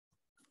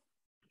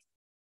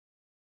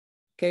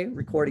Okay,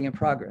 recording in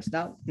progress.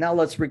 Now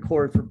let's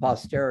record for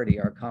posterity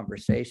our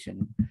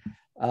conversation.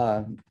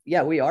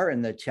 Yeah, we are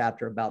in the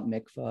chapter about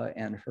Mikvah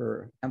and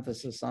her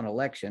emphasis on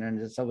election. And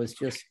as I was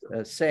just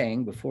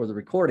saying before the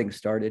recording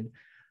started,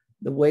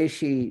 the way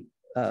she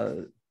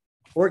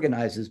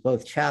organizes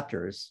both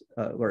chapters,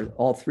 or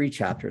all three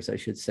chapters, I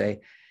should say,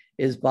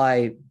 is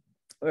by,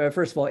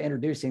 first of all,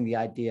 introducing the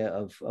idea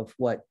of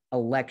what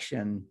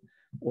election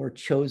or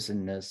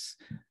chosenness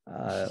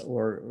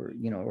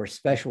or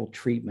special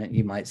treatment,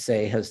 you might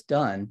say, has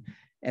done,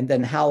 and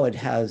then how it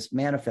has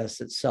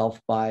manifested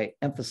itself by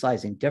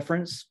emphasizing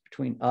difference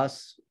between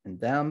us and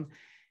them,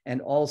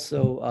 and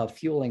also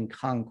fueling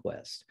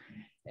conquest.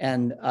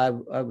 And I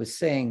was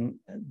saying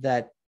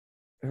that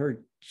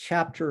her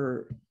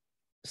chapter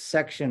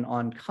section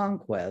on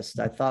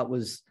conquest, I thought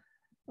was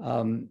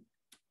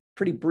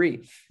pretty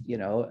brief,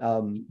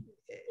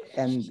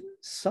 and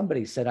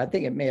somebody said, I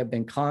think it may have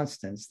been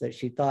Constance, that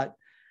she thought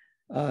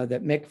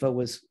that Mikvah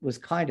was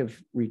kind of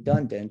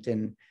redundant.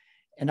 And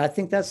I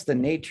think that's the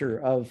nature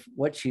of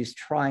what she's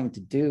trying to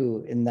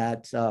do, in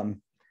that,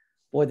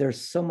 boy, there's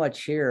so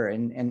much here,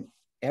 and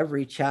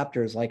every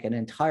chapter is like an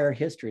entire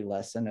history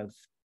lesson of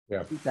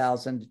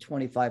 2,000 to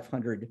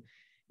 2,500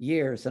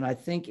 years. And I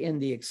think in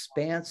the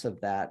expanse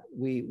of that,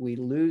 we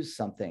lose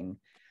something,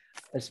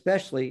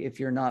 especially if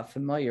you're not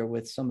familiar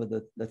with some of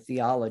the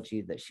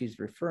theology that she's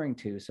referring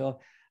to.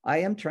 So I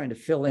am trying to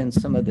fill in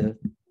some of the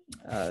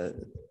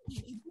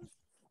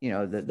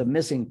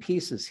missing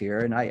pieces here.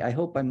 And I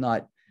hope I'm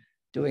not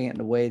doing it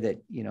in a way that,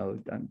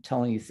 I'm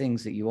telling you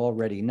things that you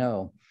already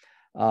know.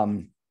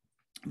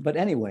 But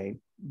anyway,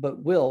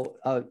 Will,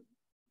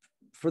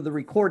 for the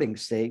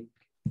recording's sake,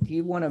 do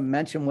you want to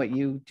mention what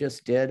you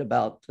just did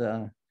about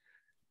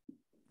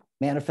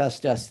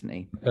Manifest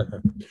Destiny?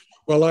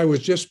 Well, I was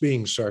just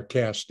being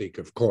sarcastic,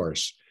 of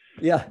course.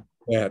 Yeah.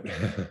 That,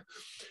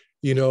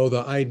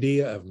 the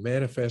idea of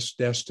manifest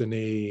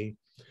destiny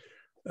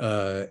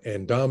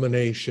and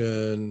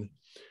domination,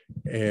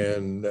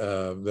 and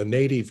the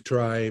native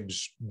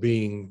tribes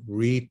being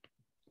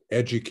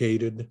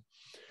re-educated,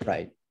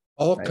 right,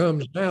 all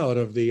comes out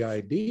of the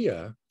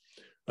idea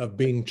of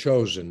being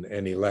chosen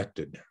and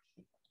elected.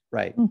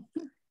 Right.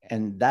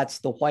 And that's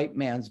the white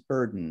man's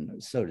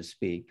burden, so to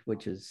speak,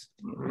 which is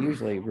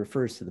usually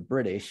refers to the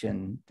British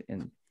in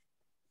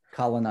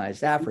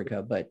colonized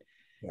Africa, but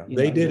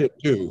they did it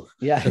too.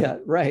 Yeah,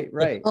 right.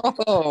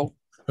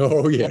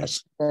 Oh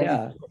yes.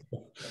 Yeah,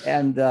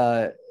 and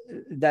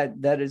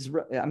that is,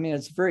 I mean,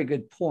 it's a very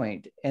good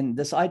point. And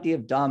this idea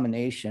of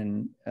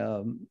domination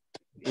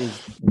is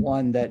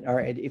one that, all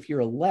right, if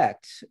you're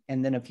elect,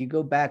 and then if you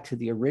go back to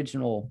the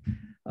original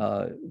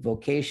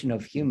vocation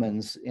of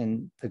humans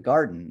in the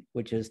garden,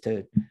 which is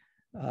to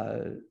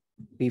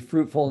be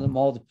fruitful and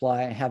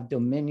multiply, have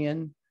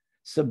dominion,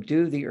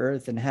 subdue the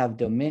earth, and have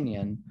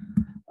dominion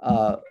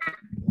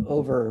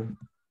over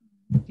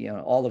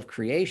all of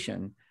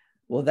creation.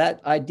 Well,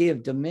 that idea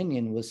of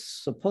dominion was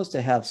supposed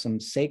to have some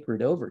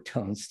sacred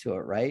overtones to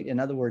it, right? In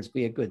other words,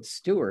 be a good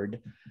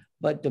steward.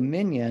 But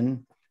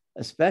dominion,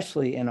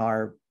 especially in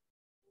our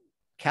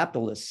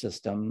capitalist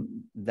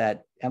system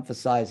that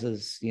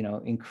emphasizes,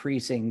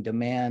 increasing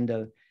demand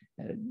of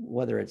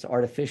whether it's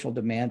artificial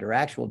demand or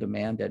actual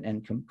demand, and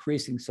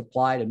increasing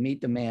supply to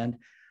meet demand,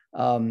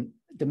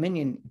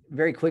 dominion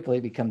very quickly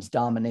becomes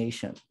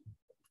domination.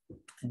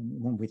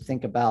 And when we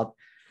think about,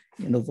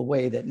 the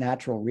way that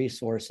natural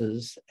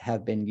resources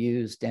have been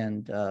used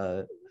and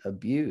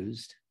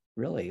abused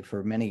really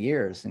for many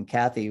years. And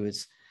Kathy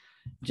was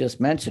just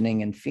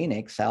mentioning in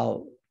Phoenix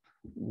how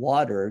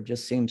water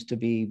just seems to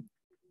be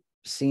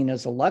seen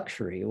as a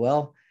luxury.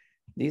 Well,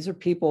 these are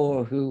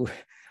people who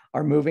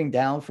are moving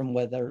down from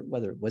whether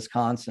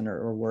Wisconsin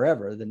or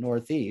wherever, the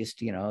Northeast,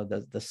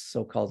 the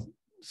so-called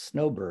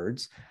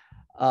snowbirds,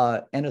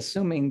 and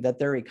assuming that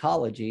their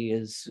ecology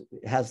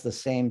has the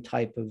same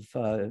type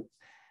of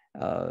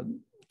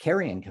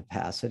carrying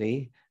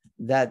capacity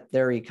that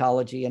their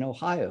ecology in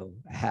Ohio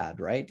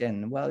had, right?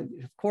 And well,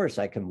 of course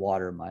I can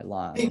water my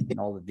lawn and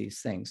all of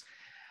these things.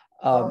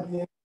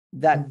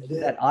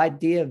 That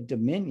idea of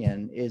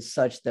dominion is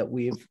such that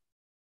we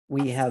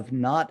have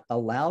not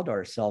allowed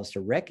ourselves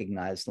to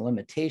recognize the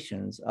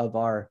limitations of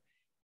our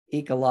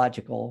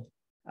ecological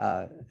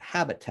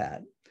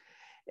habitat.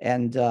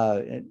 And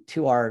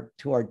to our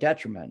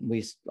detriment.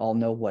 We all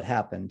know what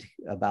happened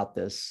about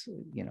this,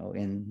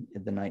 in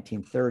the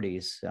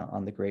 1930s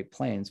on the Great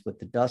Plains with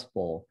the Dust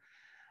Bowl.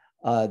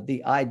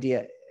 The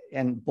idea,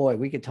 and boy,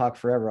 we could talk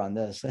forever on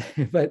this,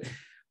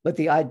 but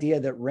the idea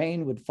that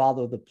rain would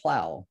follow the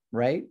plow,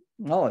 right?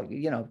 Oh,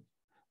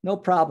 no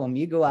problem.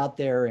 You go out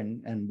there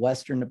in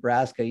Western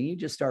Nebraska, you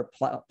just start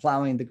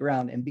plowing the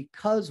ground. And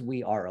because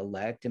we are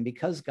elect, and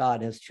because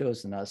God has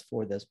chosen us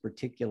for this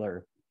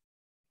particular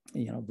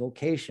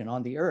vocation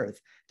on the earth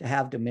to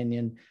have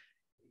dominion,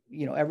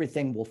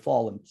 everything will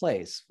fall in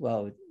place.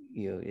 Well,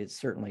 it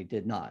certainly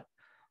did not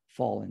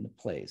fall into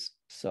place.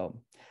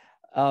 So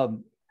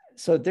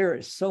there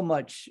is so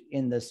much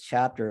in this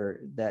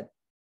chapter that,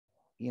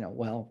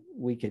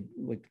 we could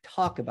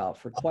talk about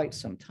for quite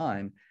some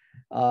time.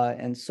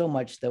 and so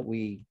much that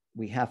we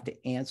have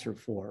to answer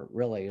for,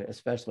 really,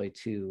 especially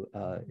to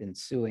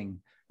ensuing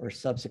or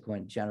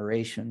subsequent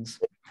generations.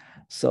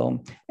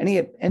 So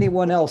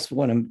anyone else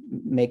want to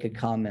make a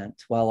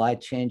comment while I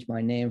change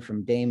my name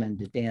from Damon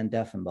to Dan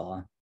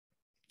Deffenbaugh?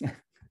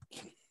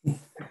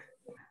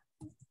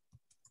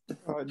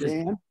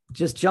 Dan?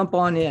 Just jump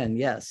on in,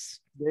 yes.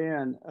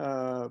 Dan,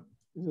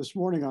 this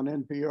morning on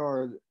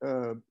NPR,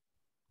 a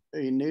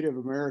Native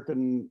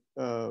American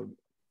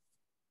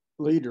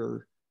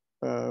leader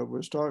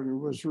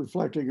was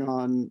reflecting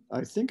on,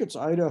 I think it's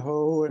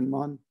Idaho and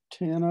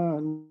Montana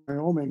and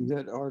Wyoming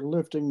that are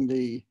lifting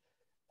the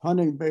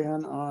hunting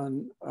ban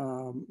on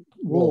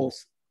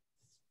wolves.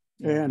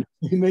 And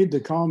he made the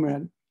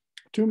comment,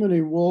 too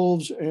many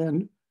wolves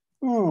and,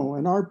 oh,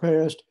 in our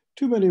past,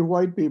 too many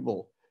white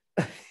people.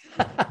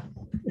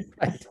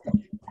 Right.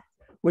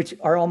 Which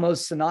are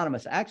almost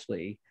synonymous.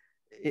 Actually,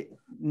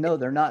 no,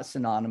 they're not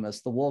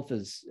synonymous. The wolf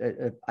is,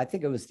 I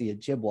think it was the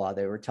Ojibwa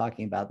they were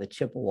talking about, the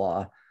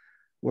Chippewa,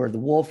 where the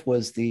wolf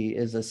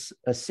is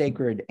a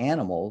sacred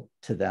animal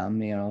to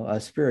them, you know, a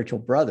spiritual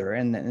brother,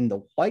 and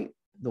the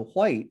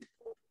white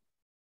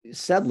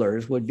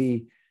settlers would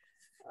be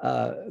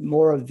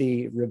more of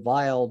the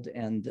reviled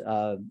and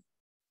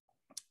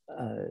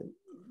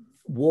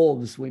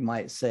wolves, we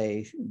might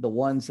say, the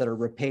ones that are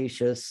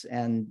rapacious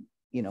and,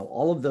 you know,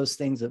 all of those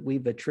things that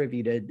we've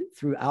attributed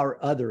through our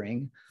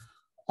othering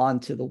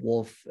onto the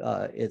wolf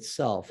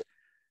itself.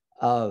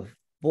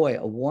 Boy,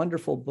 a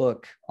wonderful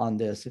book on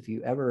this if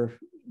you ever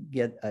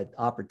get an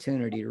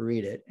opportunity to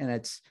read it.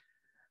 And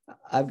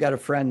I've got a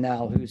friend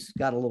now who's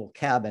got a little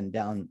cabin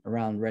down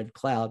around Red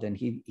Cloud, and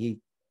he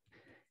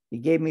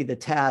gave me the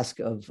task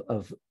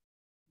of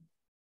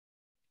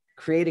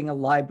creating a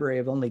library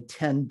of only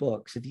 10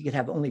 books. If you could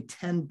have only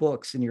 10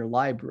 books in your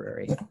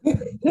library,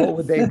 what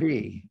would they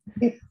be?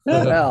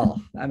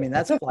 Well, I mean,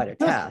 that's quite a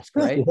task,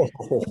 right?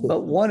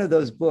 But one of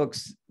those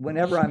books,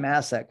 whenever I'm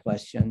asked that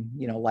question,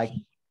 you know,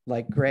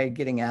 like Greg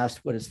getting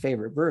asked what his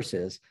favorite verse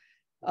is,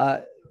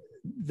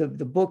 the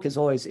book is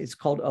always, it's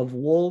called Of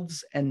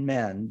Wolves and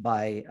Men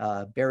by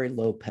Barry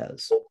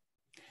Lopez.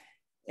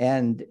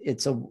 And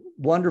it's a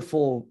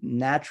wonderful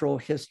natural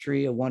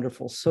history, a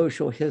wonderful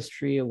social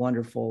history, a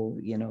wonderful,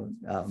 you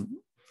know,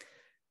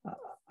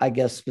 I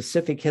guess,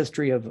 specific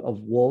history of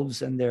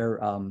wolves and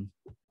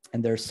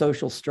their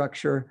social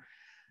structure.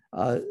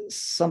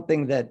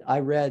 Something that I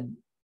read,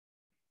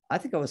 I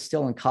think I was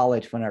still in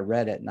college when I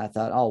read it, and I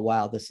thought, oh,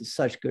 wow, this is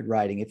such good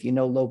writing. If you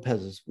know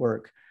Lopez's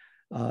work,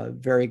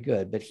 very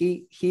good. But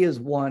he is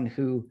one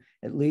who,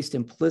 at least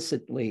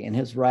implicitly in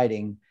his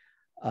writing,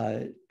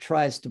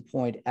 tries to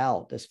point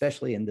out,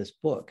 especially in this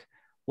book,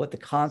 what the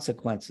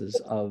consequences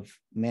of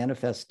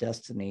manifest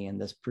destiny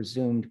and this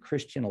presumed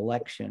Christian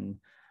election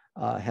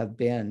have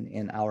been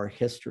in our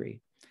history.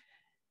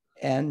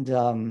 And,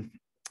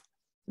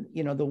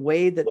 you know, the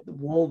way that the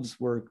wolves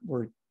were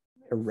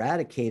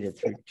eradicated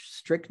through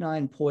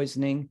strychnine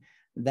poisoning,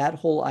 that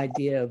whole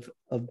idea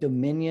of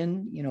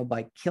dominion, you know,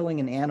 by killing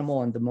an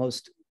animal in the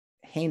most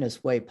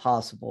heinous way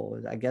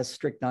possible. I guess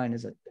strychnine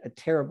is a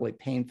terribly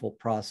painful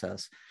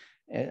process.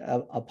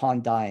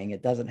 Upon dying,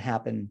 it doesn't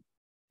happen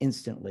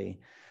instantly.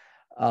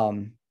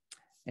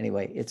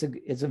 Anyway, it's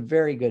a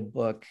very good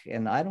book,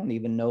 and I don't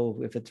even know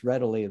if it's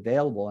readily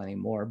available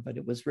anymore, but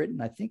it was written,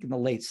 I think, in the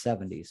late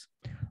 70s,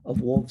 Of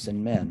Wolves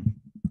and Men.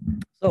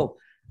 So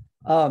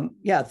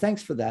yeah,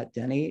 thanks for that,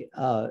 Denny.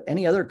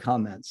 Any other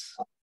comments,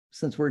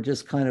 since we're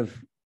just kind of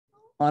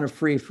on a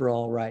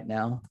free-for-all right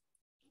now?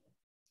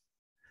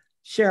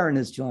 Sharon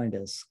has joined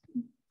us.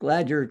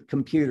 Glad your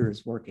computer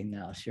is working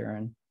now,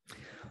 Sharon.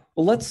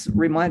 Well, let's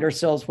remind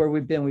ourselves where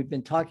we've been. We've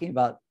been talking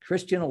about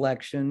Christian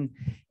election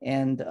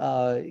and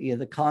you know,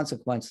 the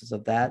consequences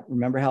of that.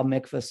 Remember how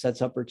Mikvah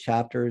sets up her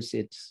chapters.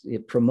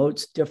 It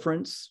promotes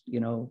difference,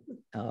 you know,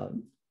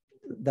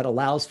 that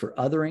allows for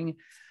othering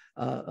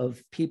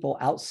of people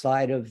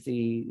outside of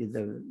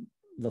the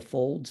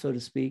fold, so to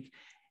speak.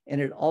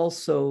 And it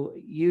also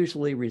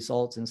usually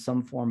results in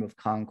some form of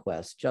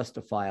conquest,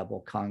 justifiable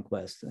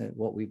conquest,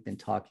 what we've been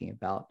talking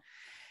about.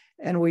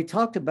 And we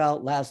talked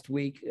about last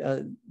week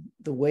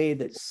the way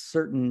that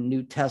certain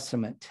New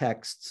Testament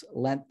texts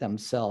lent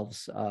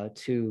themselves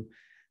to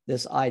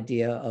this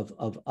idea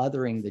of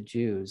othering the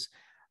Jews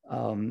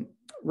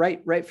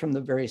right from the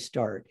very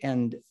start.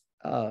 And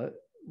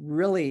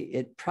really,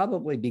 it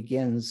probably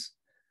begins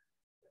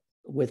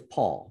with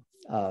Paul.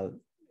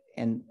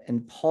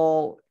 And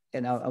Paul,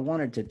 and I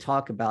wanted to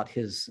talk about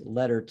his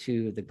letter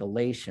to the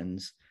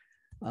Galatians,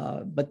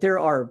 but there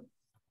are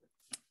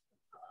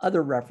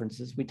other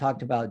references. We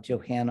talked about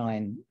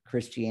Johannine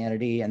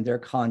Christianity and their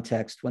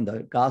context when the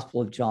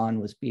Gospel of John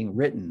was being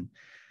written.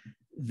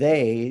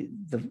 The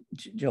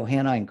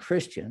Johannine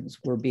Christians,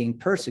 were being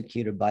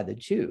persecuted by the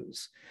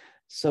Jews.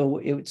 So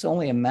it's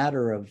only a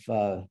matter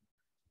of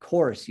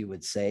course, you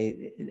would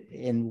say,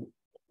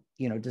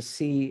 to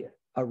see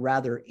a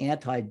rather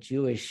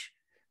anti-Jewish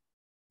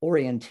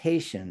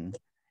orientation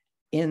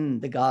in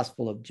the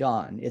Gospel of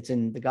John. It's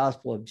in the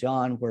Gospel of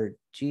John where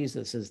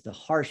Jesus is the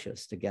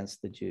harshest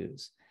against the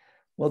Jews,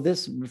 Well,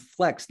 this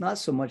reflects not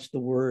so much the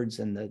words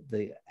and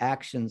the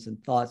actions and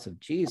thoughts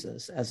of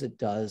Jesus as it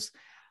does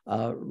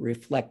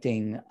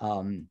reflecting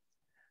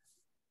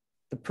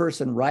the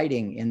person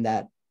writing in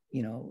that,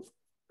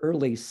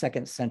 early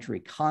 2nd century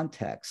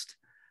context,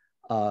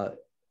 a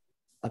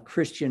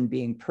Christian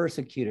being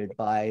persecuted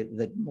by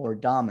the more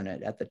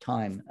dominant at the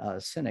time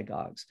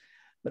synagogues.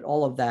 But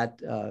all of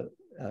that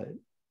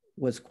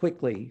was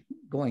quickly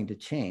going to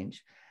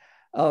change.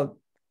 The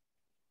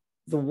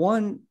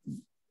one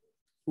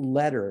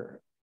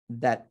letter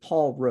that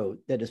Paul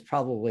wrote that is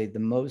probably the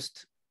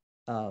most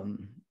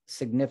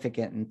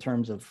significant in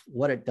terms of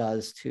what it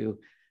does to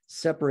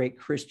separate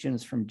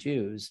Christians from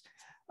Jews.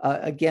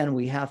 Again,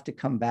 we have to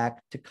come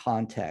back to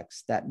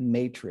context, that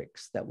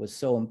matrix that was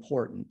so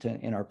important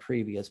in our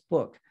previous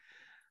book.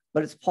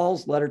 But it's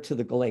Paul's letter to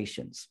the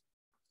Galatians.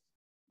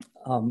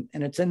 And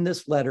it's in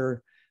this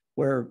letter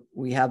where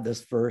we have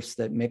this verse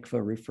that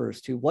Mikvah refers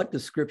to. What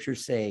does Scripture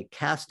say?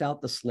 Cast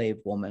out the slave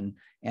woman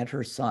and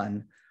her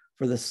son,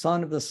 for the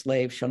son of the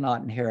slave shall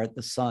not inherit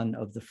the son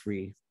of the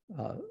free,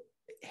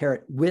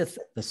 inherit with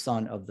the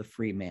son of the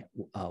free man,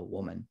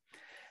 woman.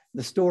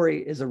 The story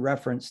is a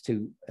reference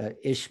to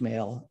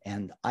Ishmael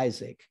and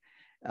Isaac.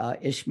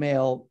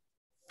 Ishmael,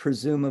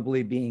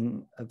 presumably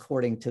being,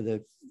 according to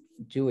the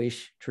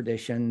Jewish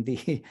tradition,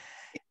 the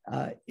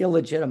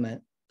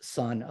illegitimate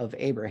son of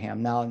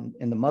Abraham. Now,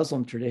 in the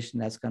Muslim tradition,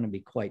 that's going to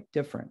be quite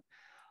different.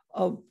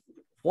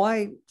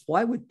 Why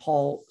would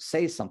Paul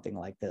say something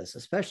like this,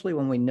 especially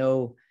when we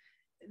know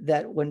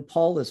that when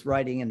Paul is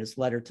writing in his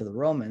letter to the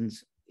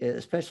Romans,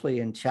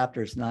 especially in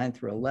chapters 9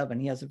 through 11,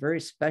 he has a very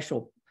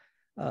special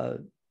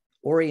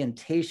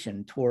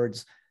orientation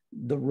towards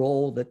the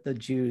role that the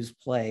Jews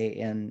play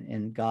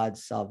in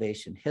God's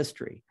salvation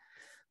history.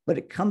 But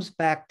it comes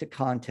back to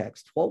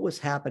context. What was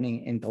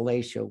happening in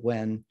Galatia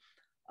when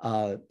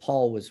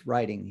Paul was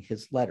writing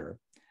his letter?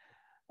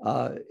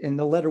 And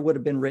the letter would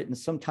have been written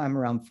sometime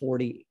around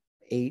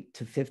 48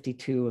 to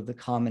 52 of the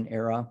Common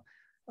Era,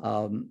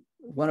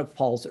 one of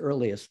Paul's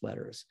earliest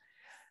letters.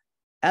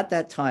 At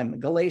that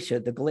time, Galatia,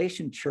 the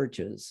Galatian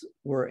churches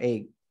were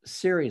a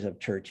series of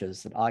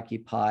churches that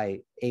occupy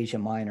Asia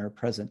Minor,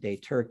 present-day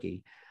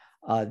Turkey.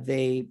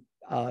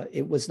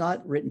 It was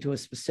not written to a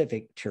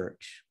specific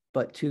church,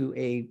 but to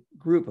a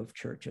group of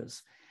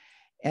churches.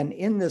 And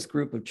in this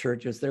group of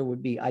churches, there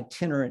would be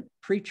itinerant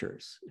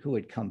preachers who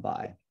would come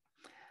by.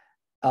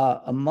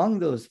 Among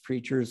those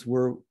preachers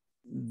were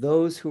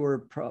those who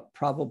were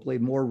probably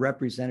more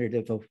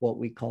representative of what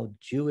we call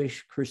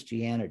Jewish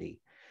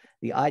Christianity.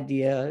 The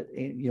idea,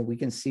 we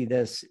can see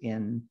this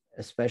in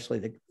especially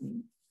the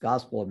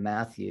Gospel of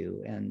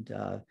Matthew and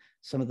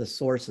some of the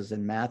sources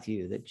in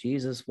Matthew, that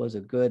Jesus was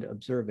a good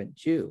observant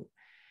Jew.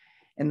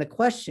 And the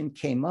question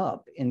came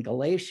up in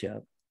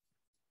Galatia,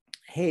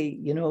 hey,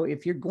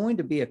 if you're going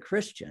to be a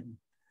Christian,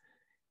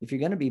 if you're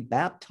going to be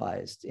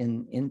baptized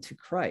into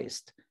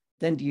Christ,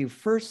 then do you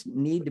first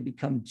need to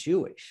become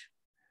Jewish?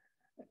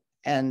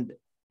 And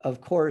of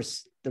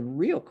course, the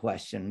real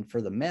question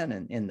for the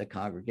men in the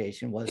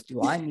congregation was,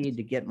 do I need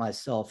to get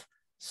myself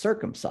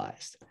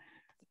circumcised?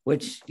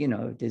 Which,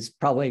 is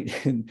probably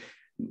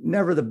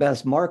never the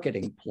best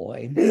marketing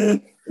ploy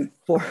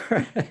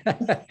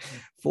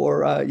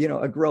for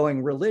a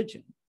growing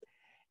religion.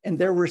 And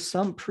there were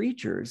some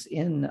preachers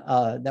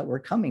that were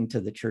coming to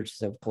the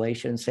churches of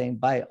Galatia and saying,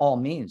 by all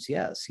means,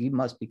 yes, you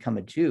must become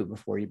a Jew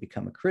before you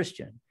become a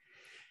Christian.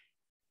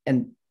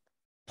 And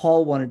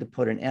Paul wanted to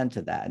put an end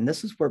to that. And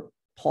this is where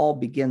Paul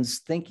begins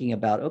thinking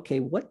about, okay,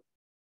 what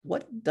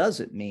does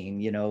it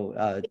mean,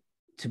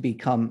 to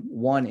become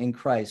one in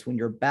Christ when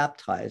you're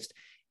baptized?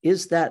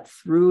 Is that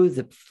through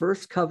the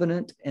first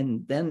covenant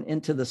and then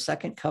into the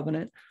second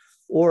covenant?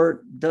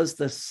 Or does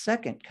the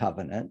second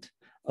covenant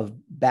of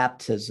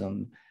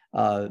baptism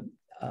and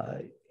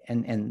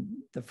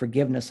the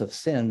forgiveness of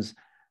sins,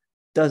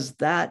 does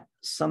that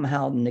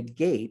somehow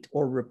negate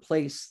or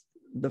replace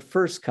the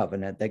first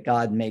covenant that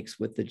God makes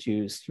with the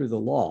Jews through the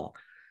law?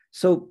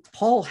 So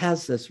Paul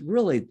has this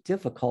really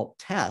difficult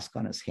task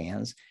on his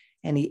hands,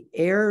 and he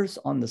errs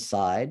on the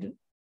side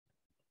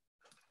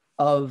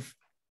of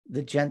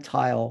the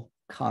Gentile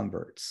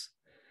converts.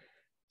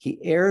 He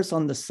errs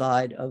on the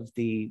side of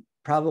the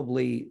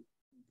probably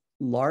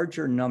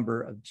larger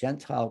number of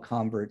Gentile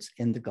converts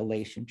in the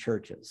Galatian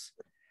churches.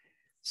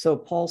 So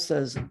Paul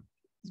says,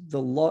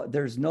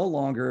 there's no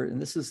longer,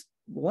 and this is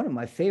one of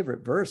my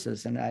favorite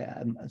verses, and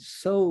I'm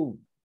so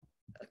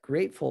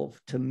grateful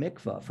to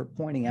Mikvah for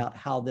pointing out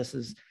how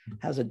this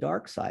has a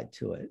dark side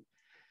to it.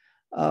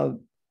 But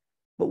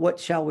what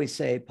shall we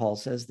say? Paul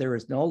says, there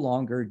is no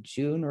longer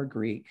Jew nor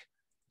Greek,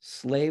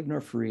 slave nor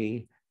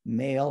free,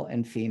 male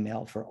and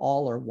female, for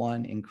all are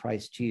one in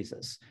Christ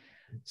Jesus.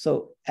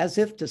 So as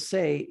if to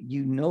say,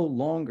 you no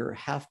longer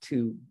have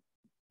to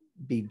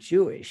be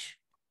Jewish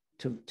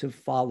to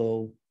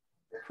follow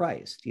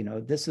Christ.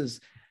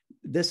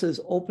 This is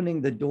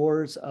opening the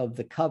doors of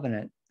the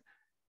covenant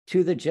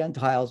to the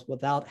Gentiles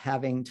without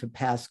having to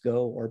pass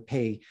go or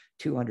pay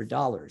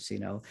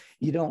 $200.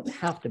 You don't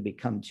have to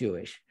become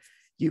Jewish.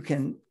 You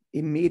can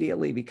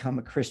immediately become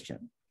a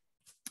Christian.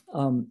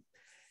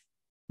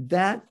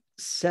 That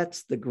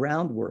sets the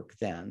groundwork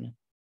then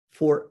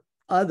for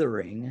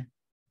othering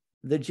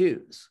the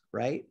Jews,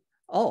 right?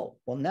 Oh,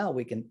 well, now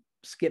we can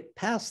skip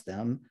past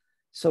them.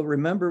 So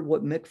remember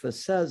what Mikvah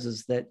says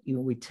is that, you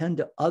know, we tend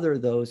to other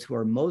those who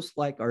are most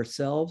like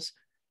ourselves.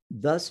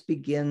 Thus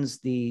begins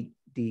the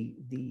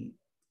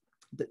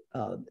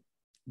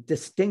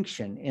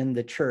distinction in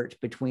the church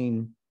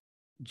between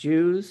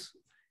Jews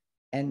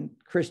and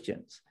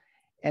Christians.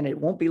 And it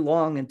won't be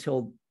long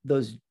until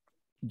those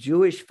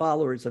Jewish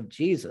followers of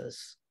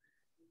Jesus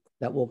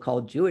that we'll call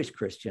Jewish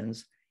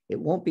Christians, it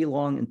won't be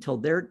long until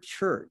their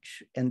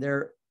church and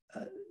their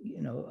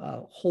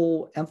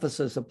whole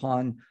emphasis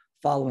upon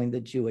following the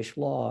Jewish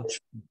law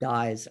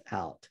dies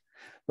out.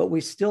 But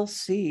we still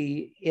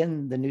see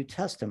in the New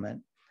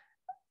Testament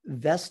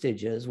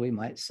vestiges, we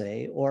might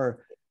say,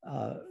 or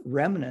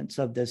remnants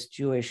of this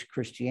Jewish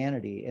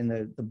Christianity in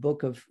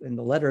in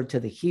the letter to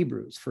the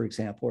Hebrews, for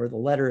example, or the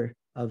letter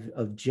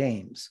of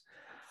James.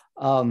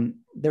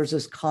 There's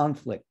this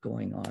conflict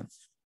going on.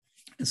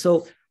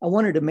 So I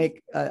wanted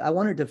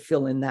to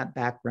fill in that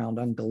background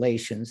on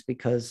Galatians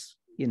because,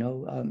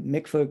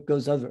 Mikvah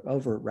goes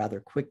over rather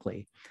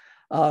quickly.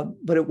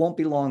 But it won't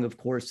be long, of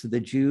course, the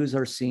Jews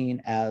are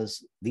seen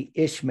as the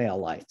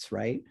Ishmaelites,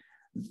 right?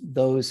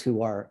 Those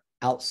who are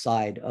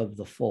outside of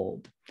the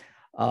fold.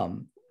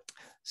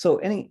 So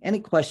any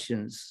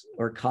questions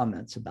or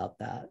comments about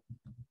that?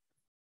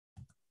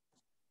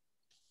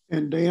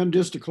 And Dan,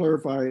 just to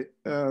clarify,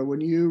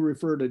 when you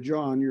refer to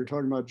John, you're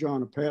talking about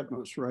John of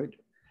Patmos, right?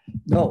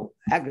 No,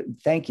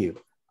 thank you.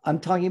 I'm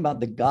talking about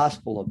the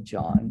Gospel of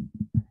John.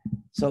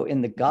 So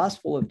in the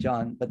Gospel of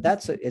John, but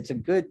it's a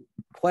good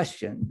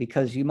question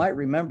because you might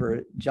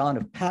remember John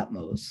of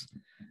Patmos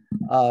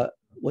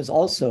was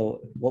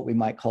also what we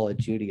might call a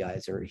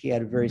Judaizer. He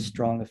had a very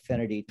strong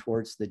affinity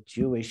towards the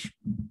Jewish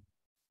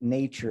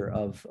nature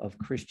of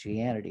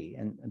Christianity,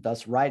 and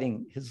thus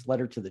writing his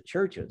letter to the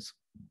churches,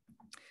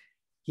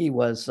 he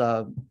was,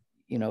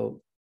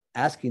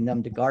 asking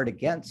them to guard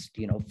against,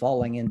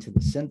 falling into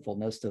the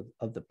sinfulness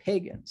of the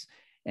pagans.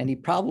 And he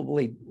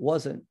probably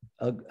wasn't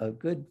a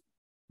good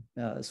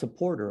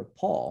supporter of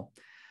Paul.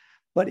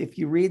 But if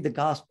you read the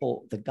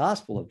Gospel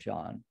of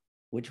John,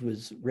 which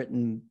was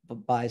written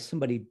by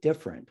somebody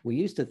different, we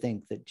used to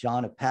think that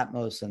John of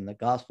Patmos and the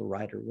Gospel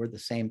writer were the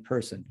same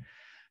person.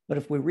 But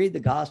if we read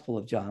the Gospel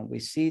of John, we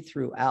see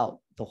throughout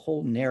the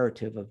whole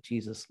narrative of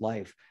Jesus'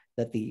 life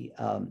that the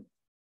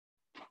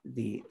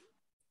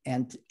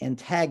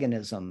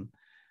antagonism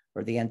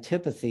or the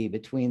antipathy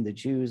between the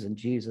Jews and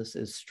Jesus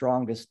is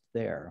strongest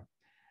there.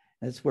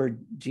 That's where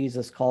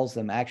Jesus calls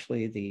them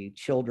actually the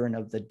children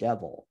of the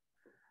devil,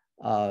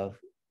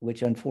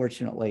 which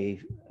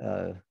unfortunately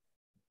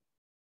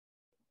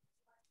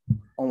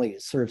only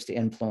serves to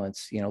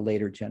influence,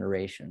 later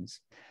generations.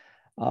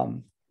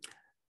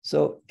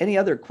 So any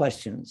other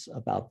questions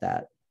about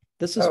that?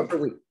 This is where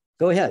we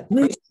go ahead.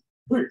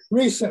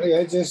 Recently,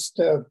 I just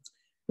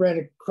ran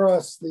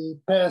across the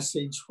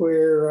passage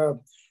where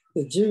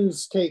the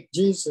Jews take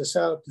Jesus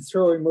out to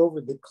throw him over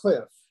the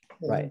cliff,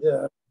 and, right?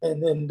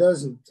 And then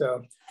doesn't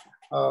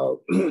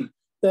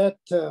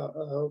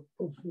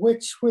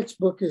which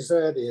book is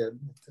that in?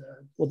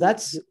 Well,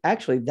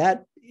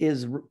 that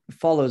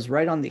follows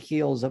right on the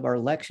heels of our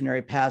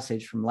lectionary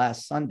passage from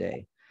last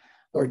Sunday,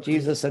 where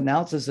Jesus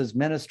announces his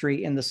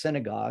ministry in the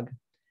synagogue,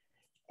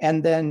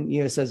 and then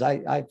says,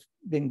 I've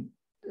been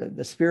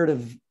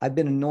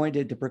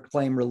anointed to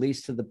proclaim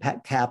release to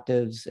the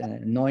captives and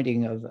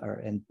anointing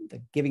and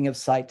the giving of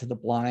sight to the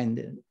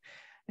blind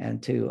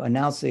and to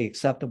announce the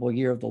acceptable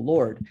year of the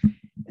Lord.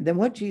 And then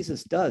what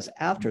Jesus does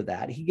after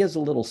that, he gives a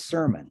little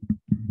sermon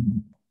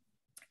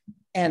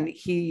and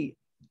he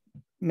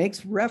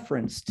makes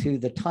reference to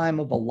the time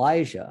of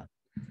Elijah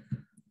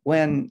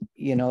when,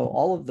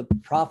 all of the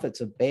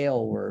prophets of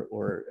Baal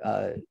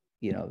were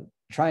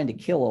trying to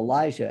kill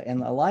Elijah,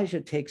 and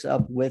Elijah takes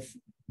up with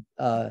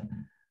a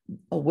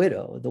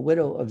widow, the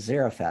widow of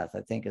Zarephath,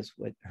 I think is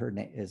what her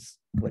name is,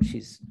 what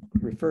she's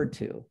referred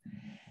to.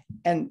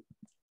 And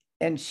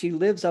she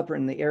lives up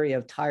in the area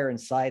of Tyre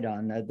and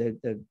Sidon,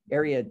 the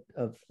area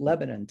of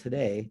Lebanon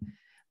today,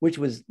 which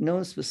was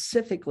known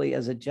specifically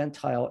as a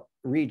Gentile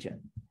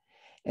region.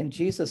 And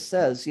Jesus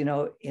says,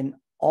 in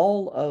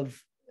all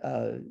of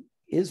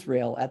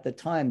Israel at the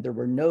time, there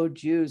were no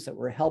Jews that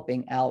were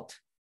helping out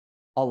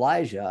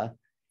Elijah.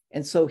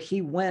 And so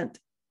he went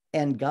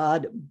and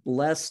God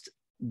blessed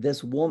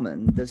this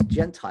woman, this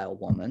Gentile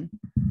woman,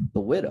 the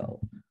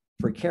widow,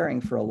 for caring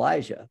for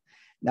Elijah.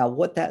 Now,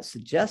 what that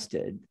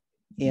suggested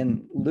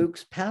in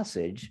Luke's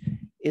passage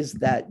is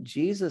that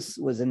Jesus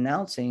was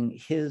announcing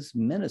his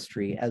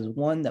ministry as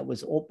one that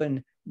was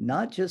open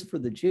not just for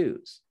the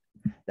Jews.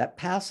 That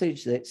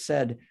passage that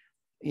said,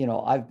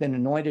 I've been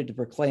anointed to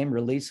proclaim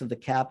release of the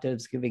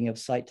captives, giving of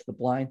sight to the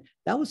blind,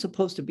 that was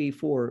supposed to be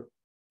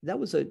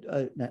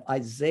an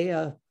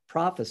Isaiah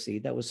prophecy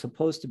that was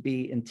supposed to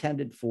be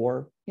intended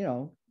for,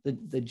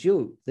 the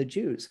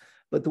Jews.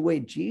 But the way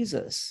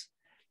Jesus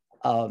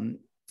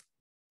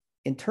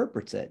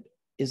interprets it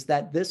is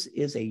that this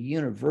is a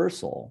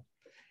universal,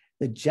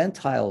 the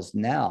Gentiles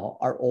now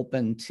are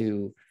open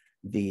to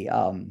the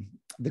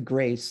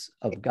grace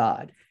of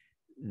God.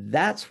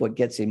 That's what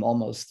gets him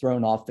almost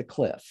thrown off the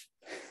cliff.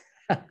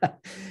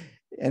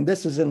 And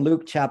this is in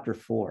Luke chapter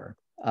 4,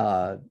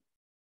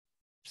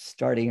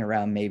 starting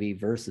around maybe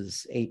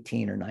verses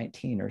 18 or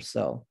 19 or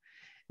so.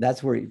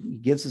 That's where he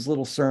gives his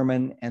little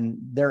sermon, and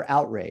they're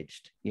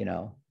outraged,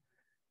 Well,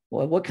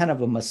 what kind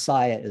of a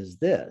Messiah is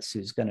this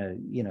who's going to,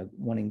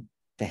 wanting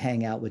to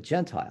hang out with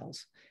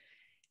Gentiles?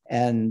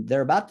 And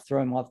they're about to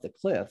throw him off the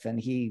cliff. And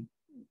he,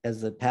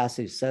 as the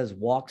passage says,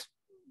 walks,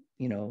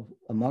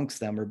 amongst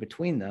them or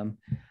between them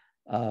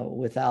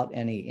without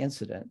any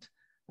incident.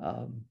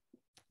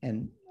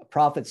 And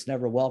prophets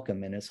never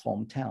welcome in his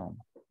hometown.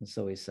 And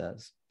so he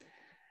says.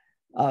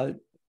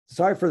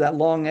 Sorry for that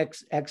long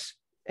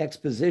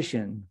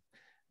exposition,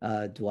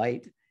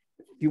 Dwight. Do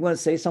you want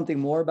to say something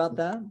more about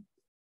that?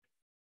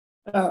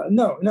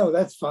 No,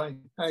 that's fine.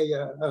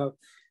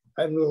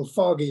 I'm a little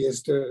foggy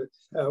as to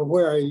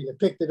where I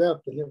picked it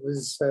up, and it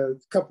was a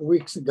couple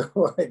weeks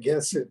ago, I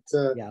guess, at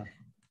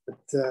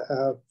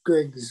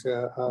Greg's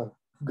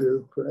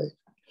group, right?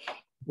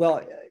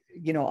 Well,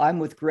 I'm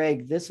with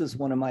Greg. This is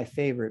one of my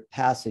favorite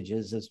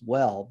passages as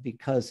well,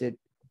 because it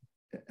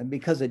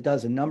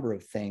does a number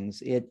of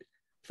things. It,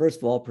 first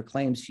of all,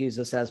 proclaims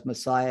Jesus as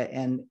Messiah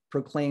and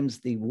proclaims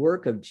the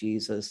work of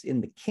Jesus in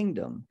the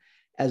kingdom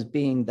as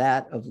being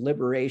that of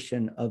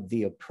liberation of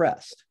the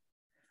oppressed.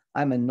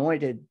 I'm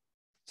anointed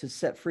to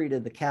set free to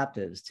the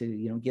captives,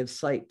 to give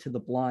sight to the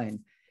blind,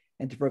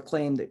 and to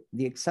proclaim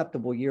the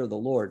acceptable year of the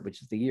Lord,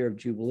 which is the year of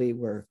Jubilee,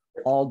 where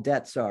all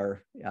debts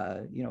are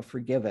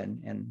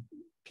forgiven and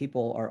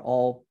people are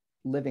all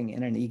living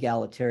in an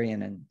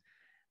egalitarian and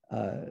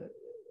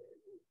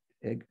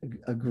a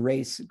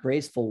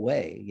graceful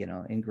way,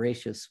 in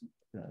gracious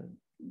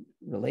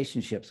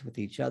relationships with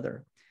each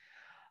other.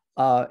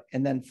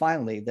 And then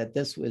finally, that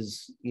this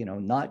was,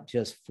 not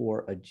just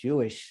for a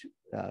Jewish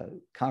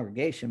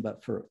congregation,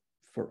 but for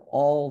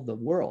all the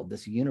world,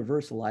 this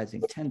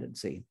universalizing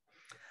tendency.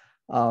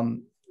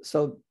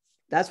 So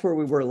that's where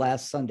we were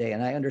last Sunday.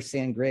 And I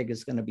understand Greg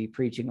is going to be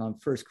preaching on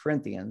 1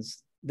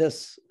 Corinthians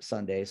this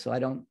Sunday. So I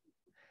don't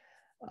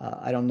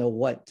know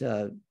what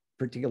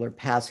particular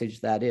passage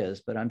that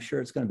is, but I'm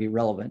sure it's going to be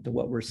relevant to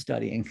what we're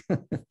studying.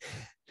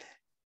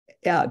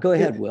 Yeah, go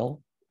ahead,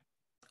 Will.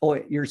 Oh,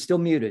 you're still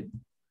muted.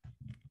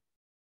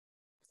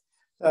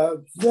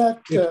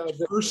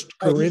 First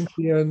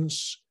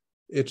Corinthians,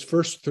 it's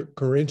First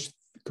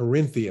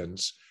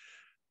Corinthians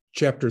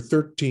chapter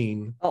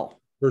 13,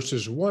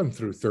 verses 1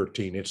 through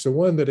 13. It's the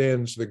one that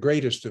ends, the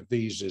greatest of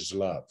these is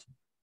love.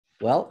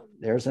 Well,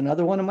 there's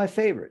another one of my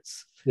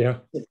favorites. Yeah.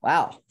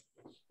 Wow.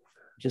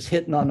 Just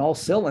hitting on all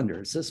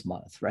cylinders this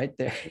month, right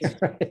there.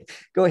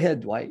 Go ahead,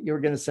 Dwight. You were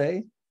going to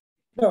say?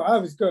 No, I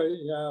was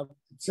going.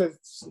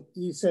 Since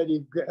you said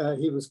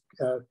he was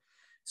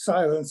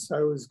silenced,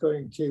 I was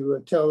going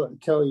to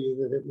tell you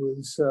that it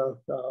was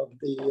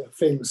the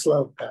famous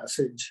love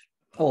passage.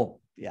 Oh,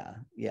 yeah.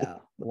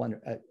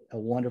 A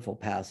wonderful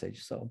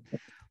passage. So,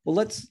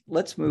 well,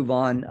 let's move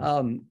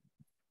on.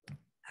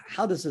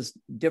 How does this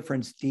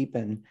difference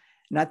deepen?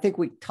 And I think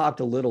we talked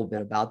a little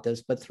bit about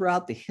this, but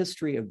throughout the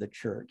history of the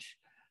church,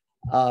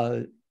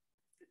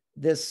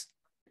 this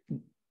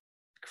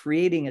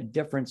creating a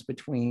difference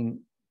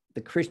between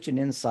the Christian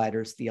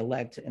insiders, the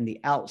elect, and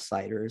the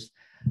outsiders,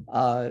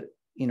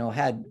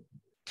 had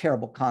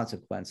terrible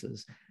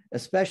consequences,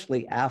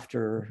 especially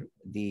after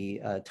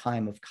the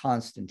time of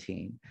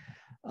Constantine.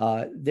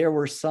 There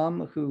were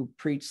some who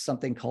preached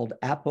something called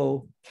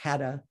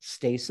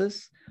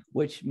apokatastasis,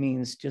 which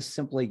means just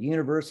simply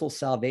universal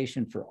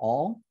salvation for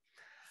all.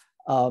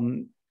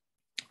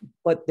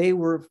 But they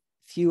were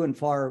few and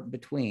far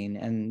between,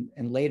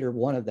 and later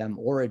one of them,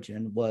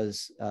 Origen,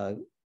 was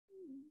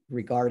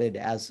regarded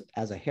as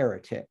a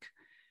heretic.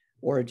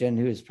 Origen,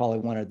 who is probably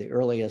one of the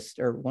earliest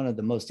or one of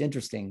the most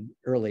interesting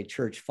early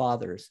church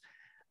fathers,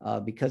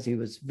 because he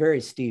was very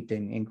steeped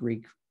in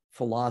Greek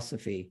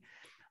philosophy.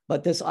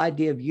 But this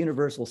idea of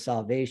universal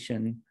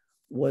salvation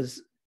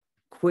was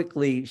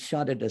quickly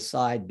shunted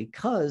aside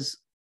because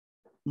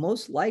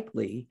most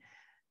likely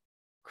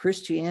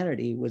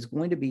Christianity was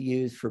going to be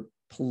used for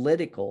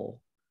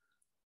political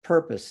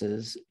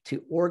purposes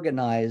to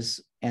organize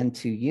and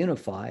to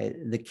unify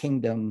the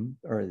kingdom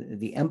or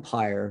the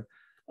empire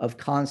of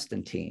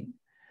Constantine.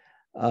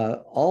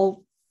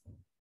 All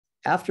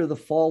after the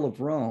fall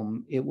of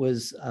Rome, it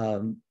was,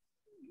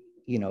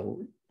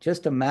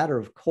 just a matter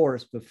of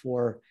course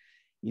before,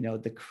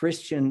 the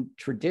Christian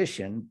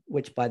tradition,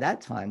 which by that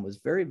time was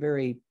very,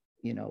 very,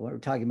 we're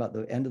talking about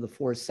the end of the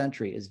 4th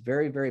century, is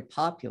very, very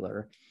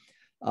popular.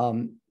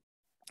 When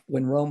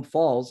Rome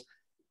falls,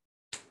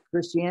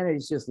 Christianity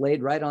is just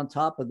laid right on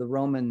top of the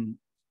Roman,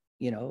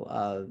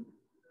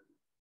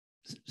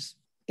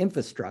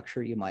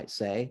 infrastructure, you might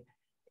say.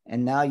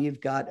 And now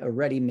you've got a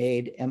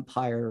ready-made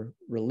empire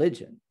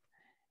religion.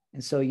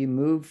 And so you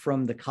move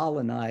from the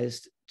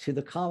colonized to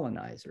the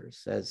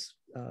colonizers, as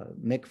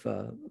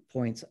Mikva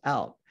points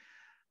out.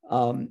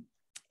 And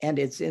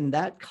it's in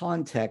that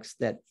context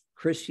that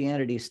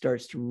Christianity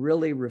starts to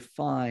really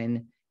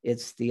refine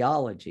its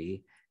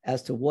theology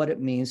as to what it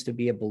means to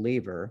be a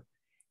believer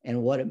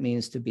and what it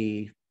means to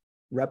be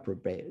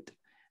reprobate.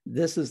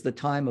 This is the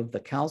time of the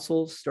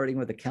councils, starting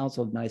with the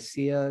Council of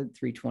Nicaea,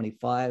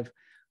 325,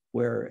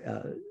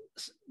 where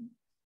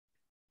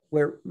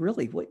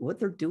really what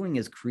they're doing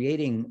is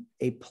creating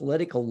a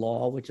political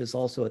law, which is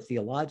also a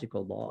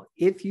theological law.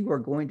 If you are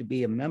going to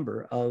be a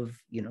member of,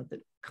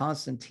 the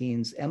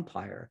Constantine's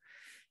empire,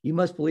 you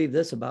must believe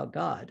this about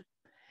God,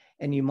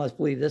 and you must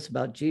believe this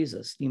about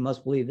Jesus. You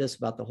must believe this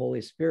about the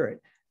Holy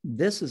Spirit.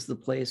 This is the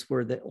place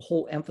where the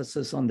whole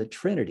emphasis on the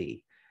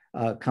Trinity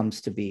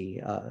comes to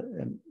be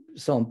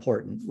so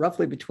important.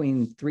 Roughly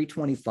between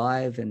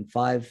 325 and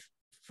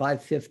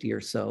 550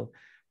 or so,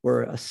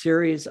 where a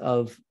series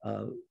of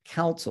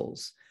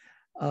councils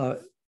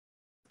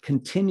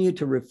continue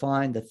to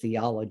refine the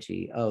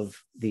theology of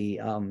the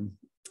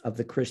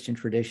Christian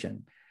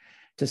tradition,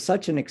 to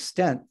such an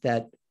extent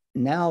that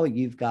now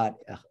you've got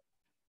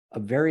a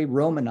very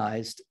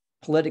Romanized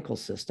political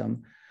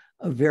system,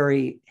 a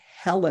very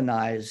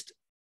Hellenized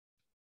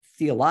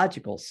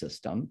theological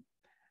system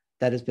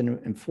that has been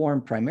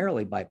informed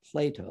primarily by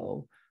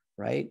Plato,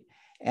 right?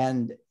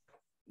 And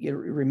you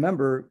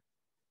remember,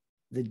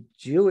 the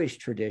Jewish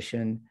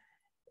tradition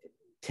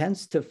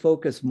tends to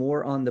focus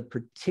more on the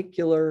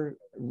particular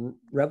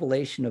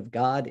revelation of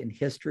God in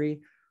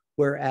history,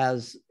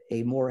 whereas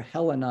a more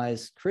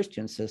Hellenized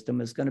Christian system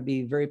is going to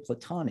be very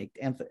Platonic,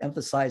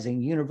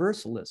 emphasizing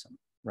universalism,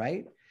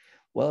 right?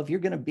 Well, if you're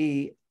going to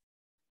be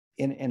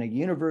in a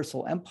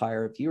universal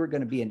empire, if you are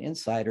going to be an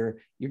insider,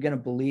 you're going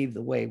to believe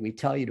the way we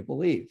tell you to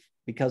believe,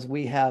 because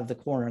we have the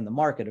corner in the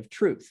market of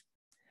truth.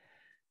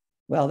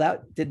 Well,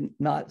 that did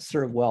not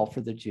serve well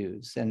for the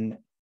Jews. And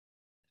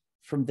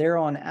from there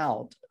on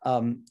out,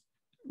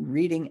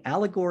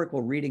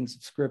 allegorical readings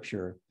of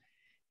Scripture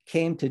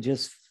came to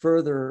just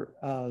further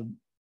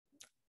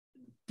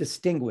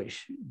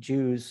distinguish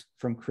Jews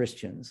from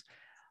Christians.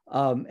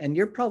 And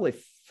you're probably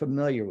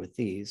familiar with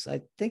these.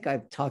 I think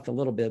I've talked a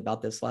little bit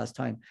about this last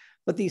time,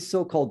 but these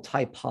so-called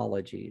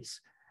typologies,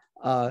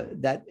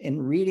 that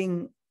in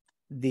reading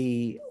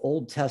the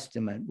Old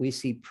Testament, we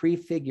see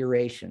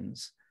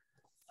prefigurations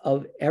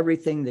of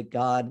everything that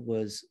God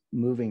was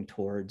moving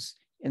towards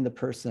in the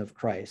person of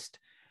Christ.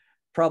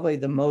 Probably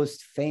the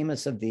most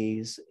famous of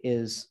these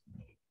is,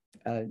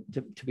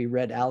 to be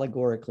read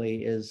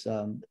allegorically, is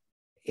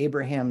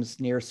Abraham's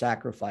near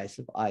sacrifice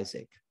of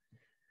Isaac.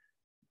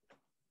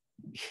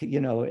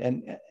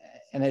 And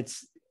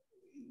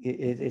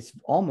it's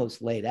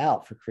almost laid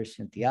out for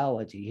Christian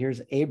theology.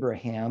 Here's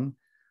Abraham,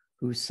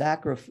 who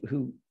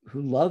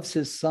loves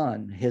his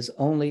son, his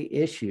only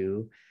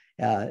issue,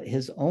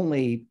 his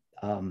only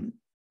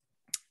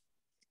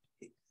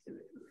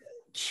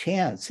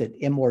chance at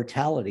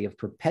immortality, of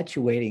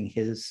perpetuating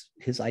his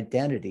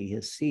identity,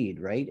 his seed,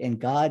 right? And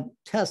God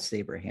tests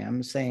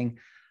Abraham, saying,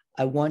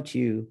 I want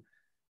you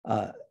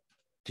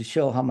to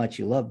show how much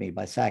you love me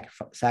by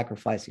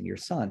sacrificing your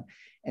son.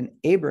 And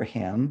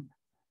Abraham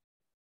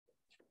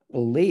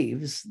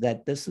believes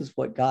that this is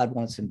what God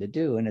wants him to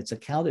do, and it's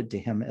accounted to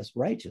him as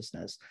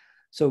righteousness.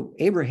 So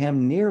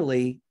Abraham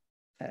nearly,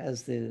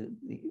 as the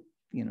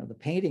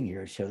painting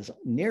here shows,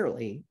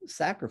 nearly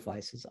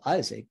sacrifices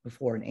Isaac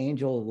before an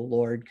angel of the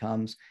Lord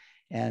comes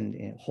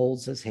and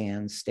holds his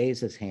hand, stays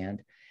his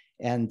hand.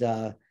 And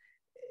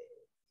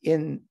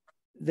in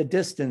the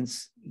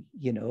distance,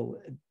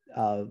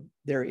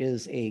 there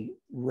is a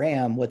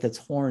ram with its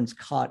horns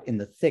caught in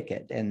the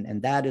thicket.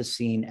 And that is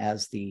seen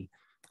as the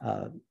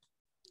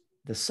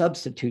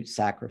substitute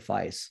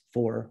sacrifice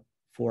for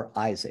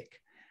Isaac,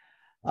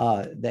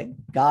 that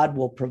God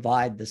will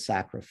provide the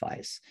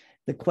sacrifice.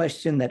 The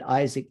question that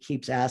Isaac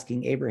keeps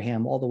asking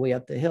Abraham all the way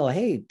up the hill,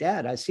 hey,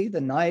 Dad, I see the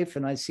knife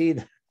and I see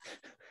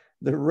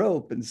the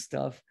rope and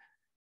stuff.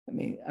 I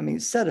mean,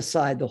 set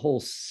aside the whole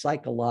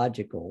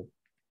psychological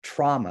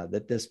trauma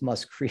that this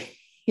must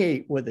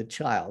create with a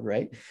child,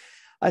 right?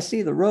 I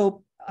see the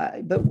rope,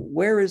 but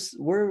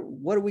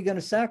what are we going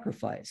to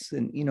sacrifice?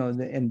 And,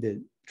 and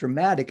the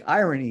dramatic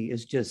irony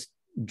is just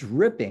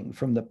dripping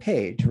from the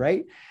page,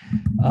 right?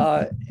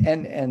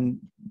 And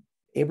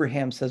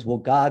Abraham says, well,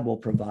 God will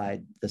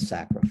provide the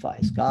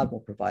sacrifice. God will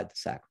provide the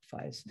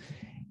sacrifice.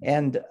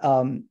 And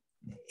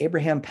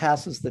Abraham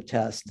passes the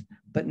test,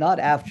 but not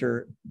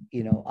after,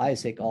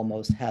 Isaac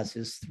almost has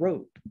his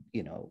throat,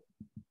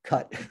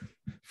 cut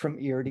from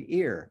ear to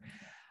ear.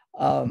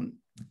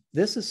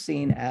 This is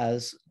seen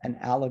as an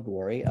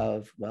allegory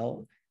of,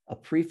 a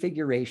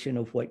prefiguration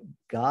of what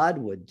God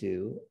would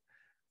do,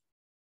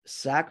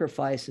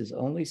 sacrifice his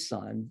only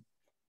son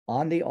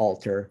on the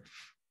altar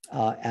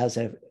as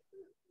a,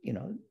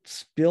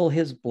 spill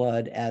his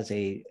blood as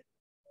a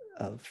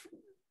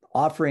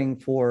offering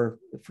for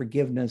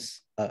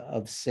forgiveness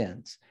of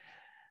sins.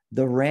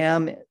 The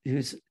ram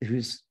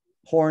whose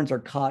horns are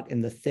caught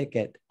in the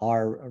thicket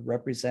are a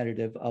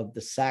representative of the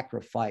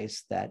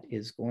sacrifice that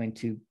is going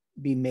to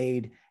be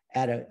made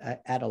at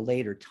a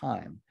later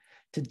time,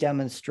 to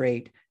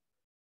demonstrate,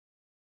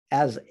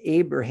 as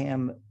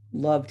Abraham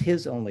loved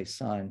his only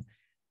son,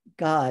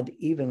 God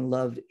even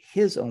loved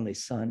his only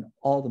son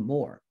all the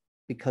more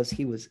because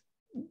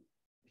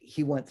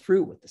he went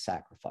through with the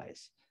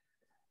sacrifice.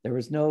 There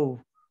was no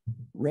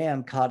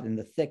ram caught in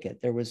the thicket.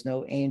 There was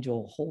no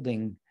angel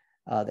holding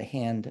the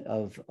hand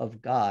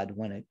of God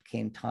when it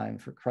came time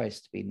for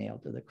Christ to be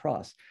nailed to the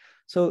cross.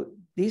 So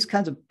these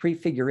kinds of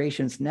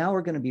prefigurations now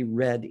are going to be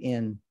read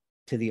in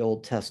to the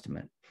Old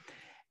Testament.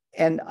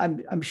 And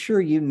I'm sure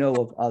you know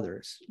of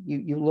others.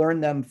 You learn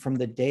them from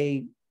the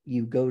day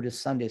you go to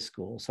Sunday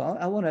school. So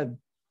I want to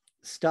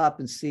stop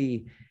and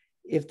see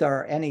if there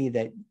are any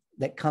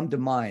that come to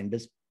mind.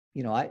 Because,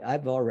 you know,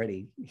 I've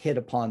already hit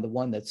upon the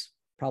one that's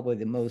probably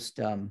the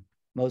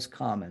most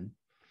common.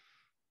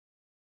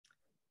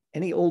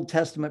 Any Old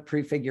Testament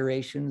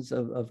prefigurations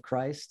of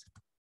Christ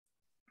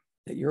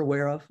that you're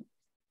aware of?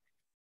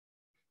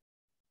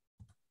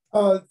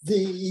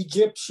 The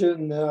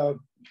Egyptian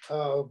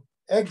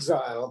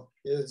exile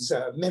is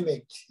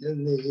mimicked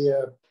in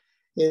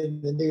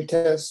the New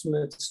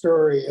Testament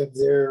story of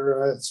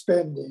their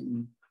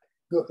spending,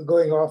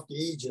 going off to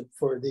Egypt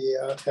for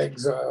the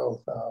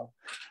exile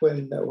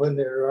when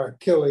they're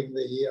killing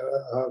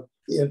the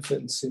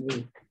infants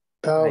in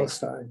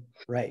Palestine.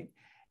 Right.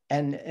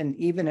 And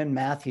even in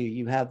Matthew,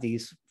 you have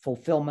these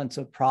fulfillments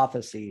of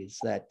prophecies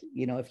that,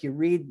 you know, if you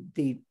read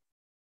the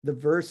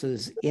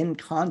verses in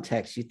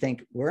context, you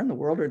think, where in the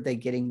world are they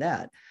getting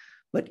that?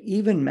 But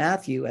even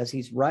Matthew, as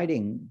he's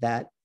writing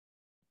that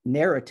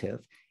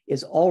narrative,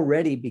 is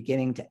already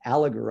beginning to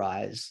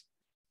allegorize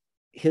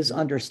his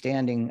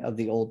understanding of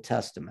the Old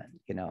Testament,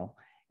 you know,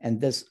 and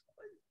this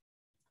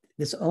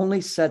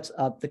only sets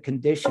up the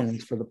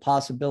conditions for the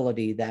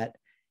possibility that,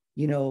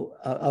 you know,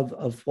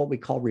 of what we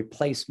call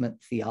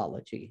replacement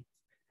theology.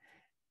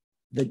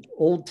 The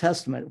Old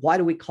Testament, why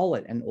do we call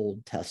it an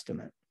Old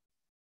Testament?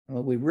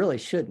 Well, we really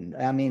shouldn't.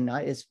 I mean,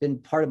 it's been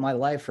part of my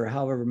life for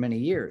however many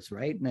years,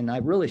 right? And I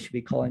really should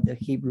be calling it the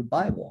Hebrew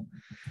Bible.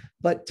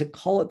 But to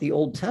call it the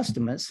Old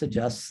Testament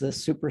suggests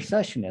this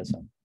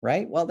supersessionism,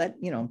 right? Well, that,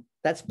 you know,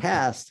 that's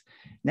past.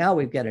 Now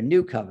we've got a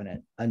new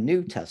covenant, a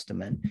New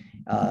Testament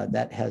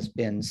that has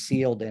been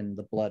sealed in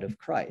the blood of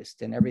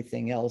Christ, and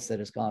everything else that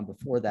has gone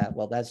before that,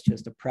 well, that's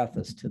just a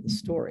preface to the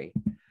story.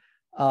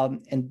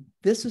 And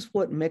this is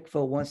what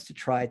Mikva wants to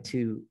try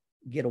to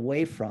get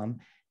away from.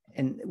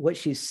 And what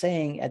she's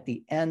saying at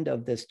the end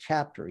of this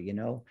chapter, you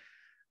know,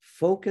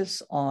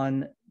 focus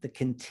on the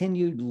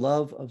continued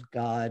love of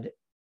God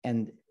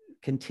and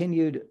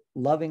continued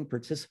loving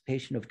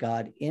participation of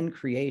God in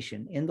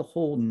creation, in the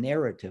whole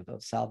narrative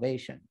of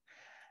salvation,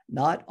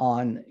 not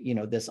on, you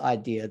know, this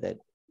idea that,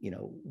 you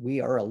know, we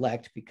are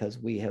elect because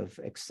we have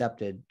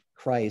accepted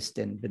Christ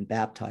and been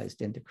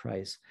baptized into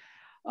Christ.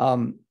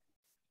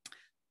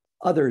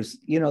 Others,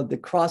 you know, the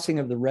crossing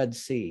of the Red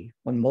Sea,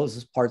 when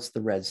Moses parts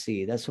the Red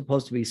Sea, that's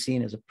supposed to be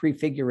seen as a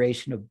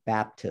prefiguration of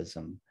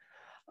baptism,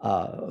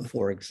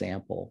 for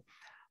example.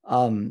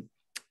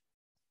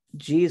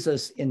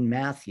 Jesus in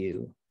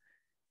Matthew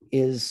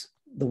is,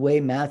 the way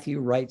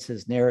Matthew writes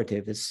his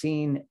narrative is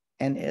seen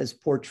and is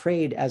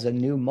portrayed as a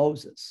new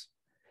Moses.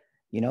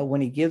 You know,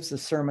 when he gives the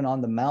Sermon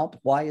on the Mount,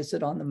 why is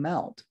it on the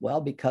Mount?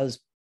 Well, because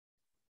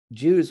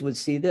Jews would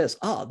see this,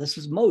 this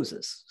is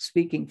Moses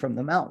speaking from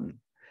the mountain.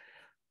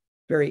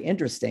 Very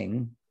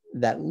interesting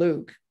that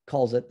Luke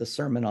calls it the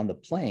Sermon on the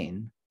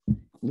Plain,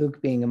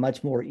 Luke being a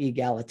much more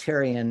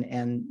egalitarian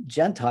and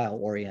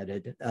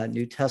Gentile-oriented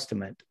New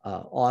Testament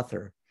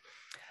author.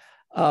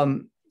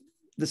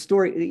 The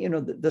story, you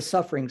know, the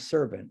suffering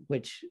servant,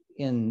 which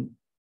in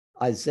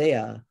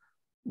Isaiah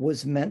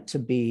was meant to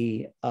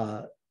be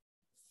a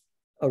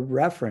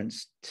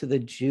reference to the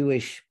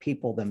Jewish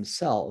people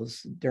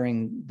themselves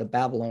during the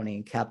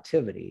Babylonian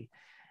captivity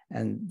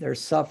and their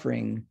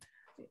suffering.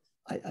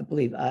 I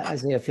believe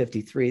Isaiah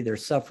 53, they're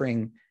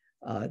suffering,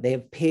 they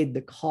have paid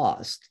the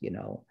cost, you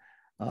know,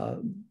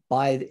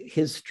 by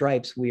his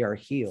stripes we are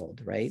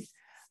healed, right?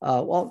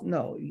 Well,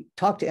 no,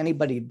 talk to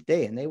anybody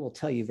today and they will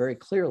tell you very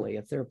clearly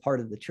if they're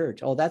part of the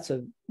church, that's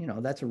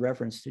a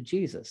reference to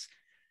Jesus.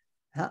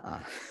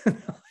 No,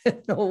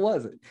 it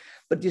wasn't.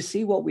 But you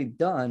see what we've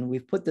done?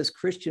 We've put this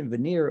Christian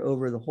veneer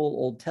over the whole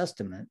Old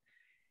Testament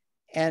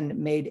and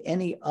made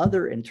any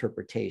other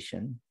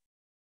interpretation,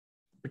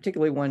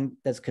 particularly one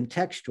that's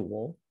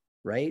contextual,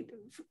 right,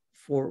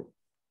 for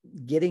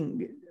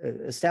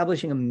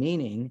establishing a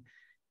meaning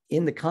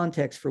in the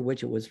context for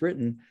which it was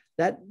written,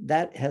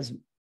 that has,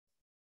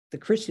 the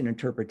Christian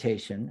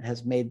interpretation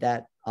has made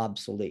that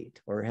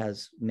obsolete or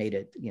has made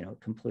it, you know,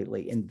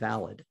 completely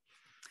invalid.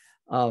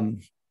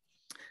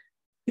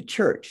 The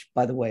church,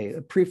 by the way,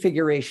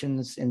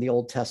 prefigurations in the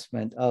Old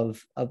Testament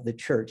of the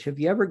church. Have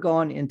you ever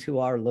gone into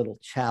our little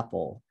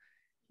chapel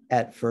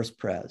at First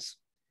Pres?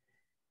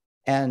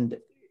 And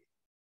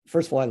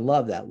first of all, I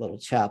love that little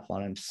chapel,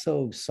 and I'm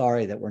so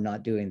sorry that we're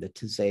not doing the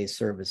Taizé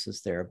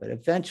services there, but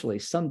eventually,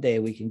 someday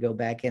we can go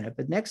back in it.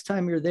 But next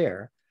time you're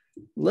there,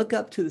 look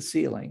up to the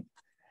ceiling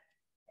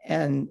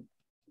and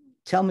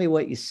tell me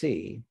what you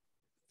see.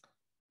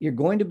 You're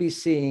going to be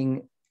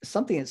seeing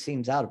something that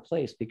seems out of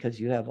place because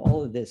you have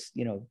all of this,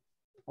 you know,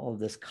 all of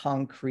this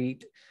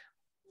concrete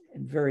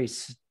and very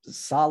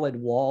solid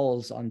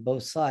walls on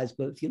both sides.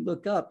 But if you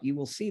look up, you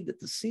will see that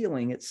the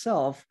ceiling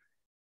itself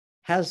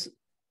has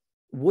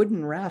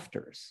wooden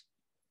rafters.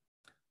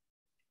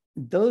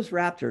 Those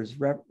rafters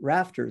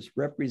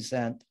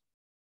represent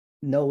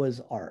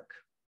Noah's Ark,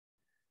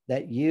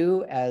 that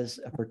you as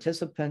a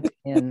participant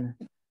in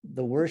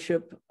the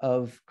worship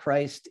of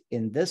Christ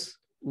in this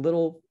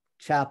little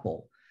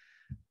chapel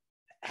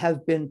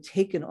have been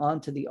taken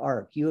onto the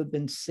ark. You have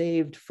been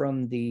saved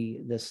from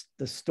the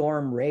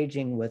storm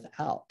raging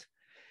without.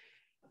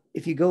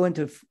 If you go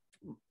into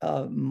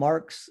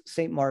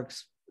St.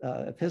 Mark's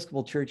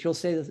Episcopal Church, you'll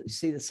see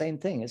the same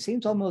thing. It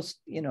seems almost,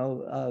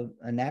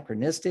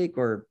 anachronistic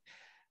or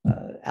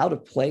out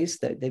of place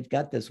that they've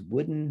got this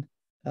wooden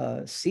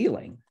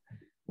ceiling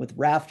with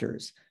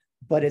rafters,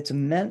 but it's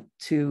meant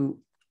to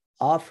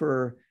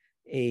offer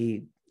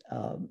an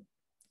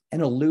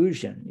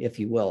illusion, if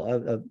you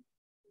will,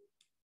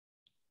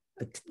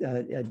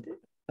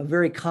 a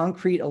very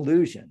concrete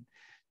allusion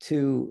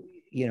to,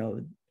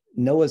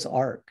 Noah's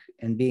Ark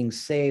and being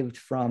saved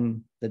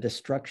from the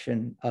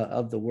destruction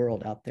of the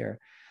world out there.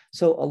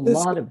 So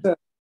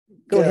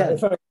go ahead.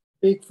 If I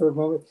speak for a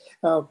moment,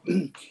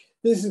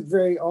 this is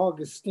very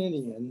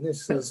Augustinian.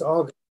 This is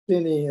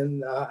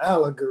Augustinian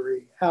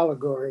allegory.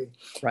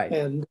 Right.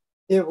 And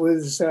it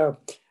was,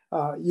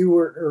 you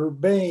were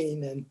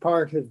urbane and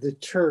part of the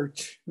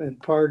church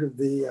and part of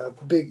the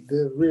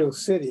real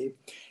city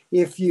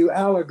if you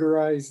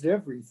allegorized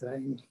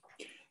everything.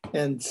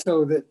 And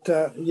so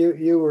that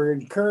you were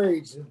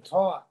encouraged and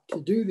taught to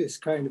do this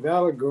kind of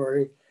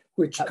allegory,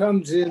 which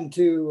comes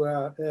into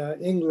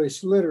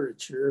English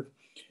literature,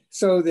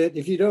 so that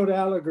if you don't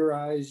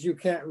allegorize, you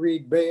can't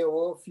read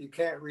Beowulf, you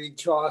can't read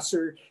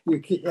Chaucer,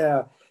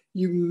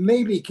 you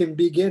maybe can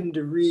begin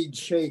to read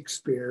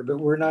Shakespeare,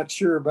 but we're not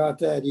sure about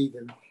that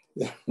either.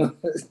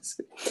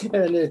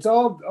 And it's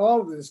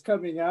all this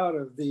coming out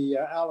of the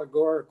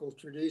allegorical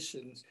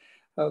traditions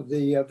of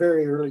the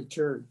very early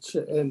church,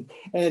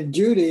 and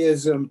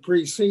Judaism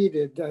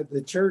preceded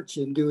the church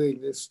in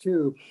doing this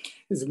too.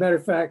 As a matter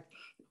of fact,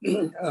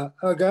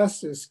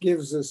 Augustus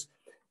gives us,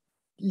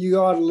 you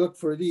ought to look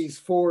for these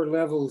 4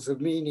 levels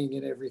of meaning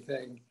and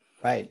everything.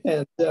 Right.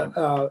 And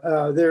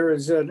there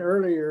is an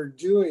earlier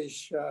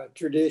Jewish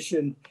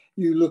tradition,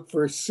 you look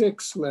for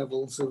 6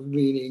 levels of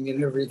meaning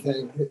and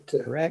everything.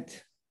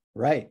 Correct.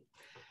 Right.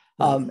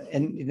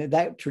 And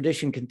that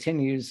tradition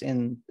continues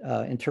in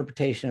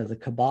interpretation of the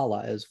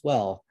Kabbalah as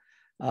well.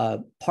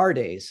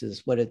 Pardes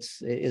is what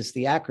is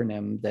the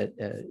acronym that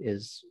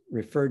is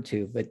referred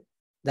to, but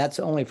that's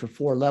only for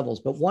 4 levels.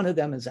 But one of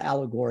them is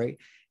allegory,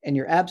 and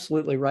you're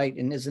absolutely right.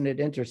 And isn't it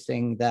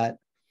interesting that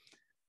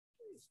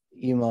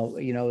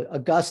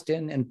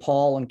Augustine and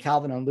Paul and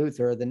Calvin and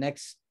Luther are the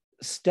next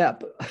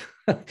step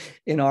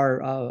in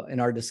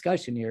our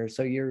discussion here.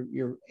 So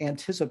you're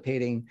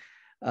anticipating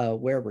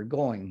where we're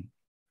going.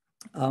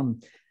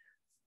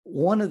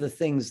 One of the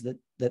things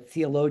that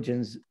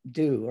theologians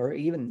do, or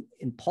even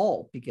in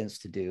Paul begins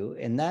to do,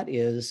 and that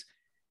is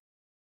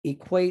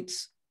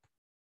equates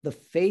the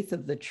faith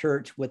of the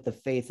church with the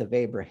faith of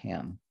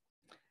Abraham.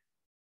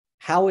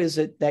 How is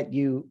it that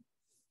you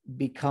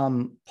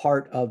become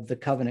part of the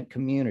covenant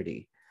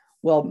community?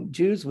 Well,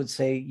 Jews would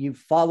say you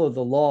follow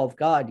the law of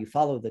God, you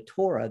follow the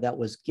Torah that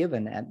was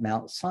given at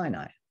Mount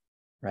Sinai,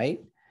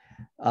 right?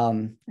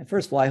 And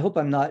first of all, I hope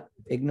I'm not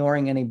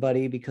ignoring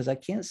anybody because I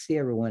can't see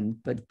everyone,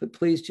 but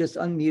please just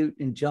unmute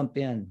and jump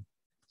in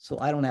so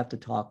I don't have to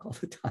talk all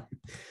the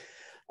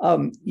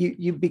time.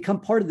 You become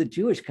part of the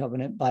Jewish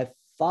covenant by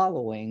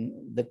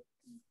following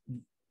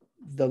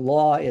the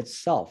law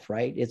itself,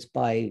 right? It's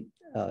by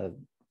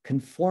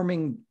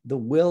conforming the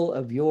will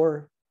of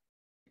your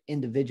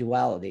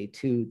individuality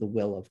to the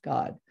will of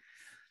God.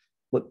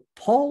 What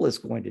Paul is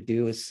going to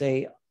do is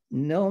say,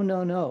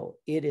 no,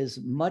 it is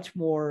much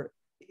more.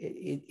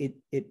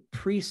 It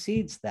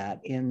precedes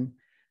that in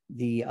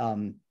the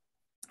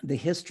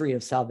history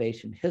of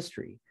salvation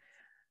history.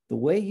 The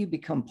way you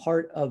become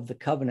part of the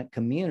covenant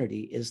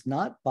community is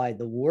not by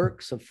the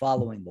works of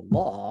following the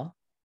law,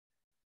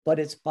 but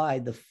it's by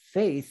the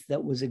faith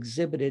that was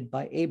exhibited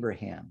by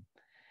Abraham.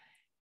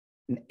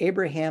 And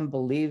Abraham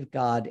believed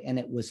God, and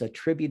it was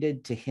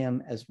attributed to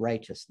him as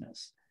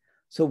righteousness.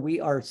 So we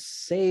are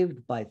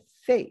saved by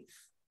faith,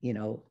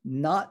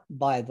 not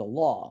by the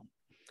law.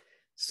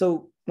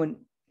 So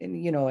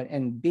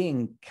and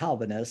being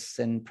Calvinists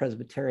and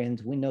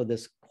Presbyterians, we know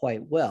this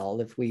quite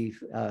well. If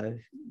we've,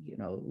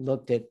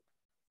 looked at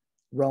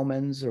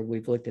Romans, or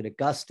we've looked at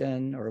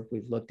Augustine, or if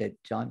we've looked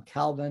at John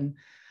Calvin,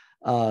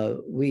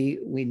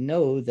 we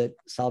know that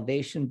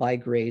salvation by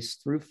grace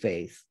through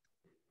faith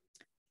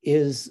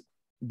is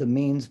the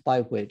means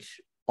by which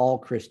all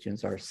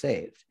Christians are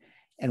saved.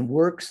 And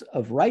works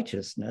of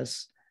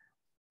righteousness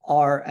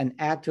are an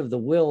act of the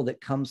will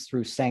that comes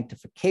through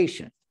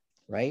sanctification,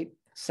 right?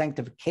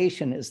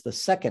 Sanctification is the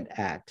second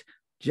act.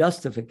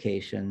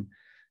 Justification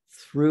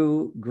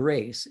through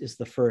grace is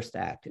the first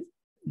act.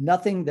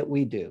 Nothing that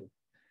we do.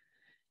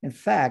 In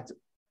fact,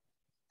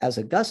 as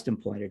Augustine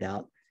pointed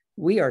out,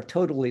 we are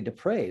totally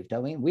depraved.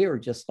 I mean, we are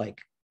just like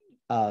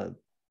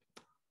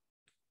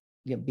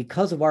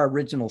because of our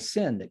original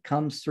sin that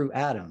comes through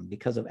Adam,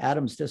 because of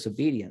Adam's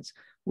disobedience,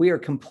 we are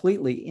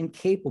completely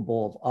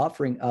incapable of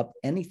offering up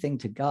anything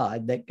to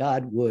God that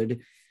God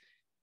would,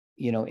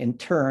 in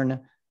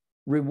turn,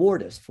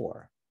 reward us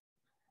for.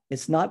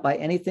 It's not by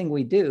anything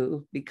we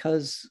do,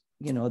 because,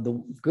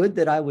 the good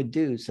that I would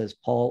do, says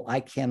Paul,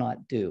 I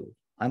cannot do.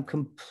 I'm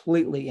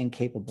completely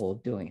incapable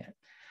of doing it.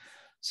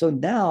 So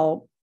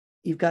now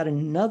you've got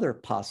another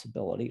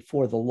possibility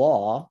for the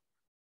law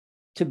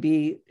to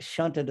be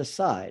shunted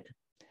aside.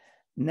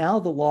 Now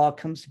the law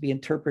comes to be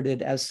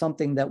interpreted as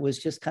something that was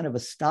just kind of a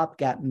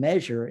stopgap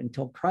measure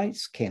until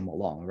Christ came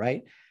along,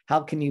 right?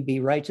 How can you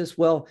be righteous?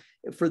 Well,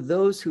 for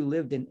those who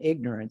lived in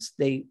ignorance,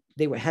 they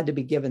had to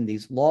be given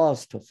these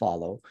laws to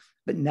follow.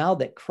 But now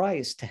that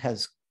Christ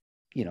has,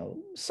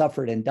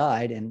 suffered and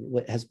died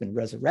and has been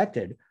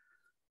resurrected,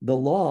 the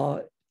law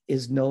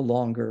is no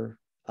longer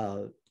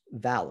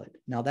valid.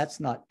 Now,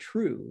 that's not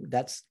true.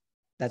 That's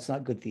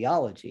not good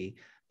theology,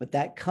 but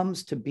that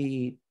comes to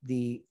be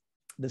the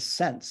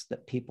sense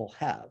that people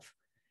have.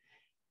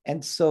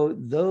 And so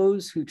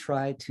those who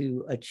try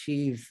to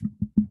achieve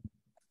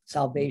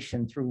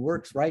salvation through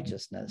works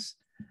righteousness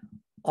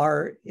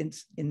are in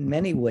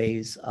many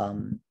ways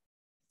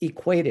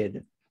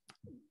equated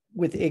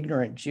with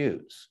ignorant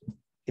Jews,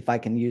 if I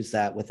can use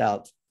that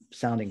without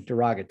sounding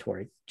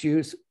derogatory.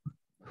 Jews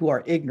who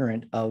are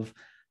ignorant of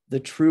the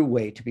true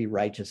way to be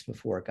righteous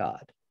before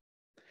God.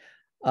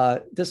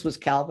 This was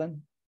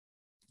Calvin.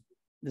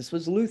 This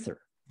was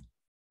Luther.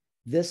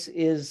 This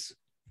is,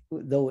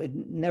 though it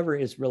never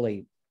is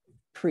really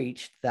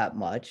preached that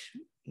much,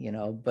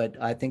 but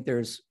I think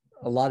there's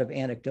a lot of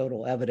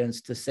anecdotal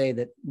evidence to say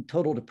that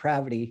total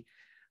depravity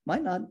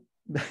might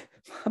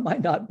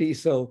not be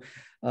so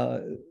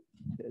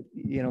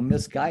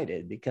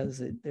misguided,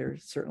 because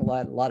there's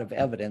certainly a lot of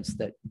evidence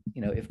that,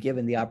 if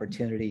given the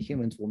opportunity,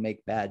 humans will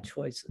make bad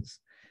choices.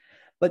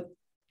 But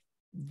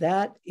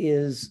that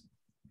is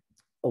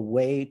a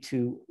way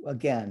to,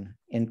 again,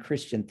 in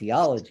Christian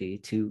theology,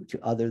 to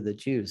other the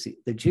Jews.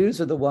 The Jews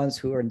are the ones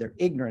who are in their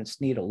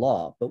ignorance need a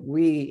law, but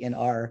we in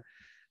our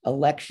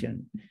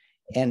election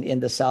and in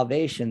the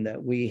salvation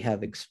that we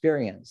have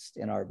experienced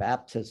in our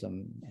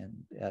baptism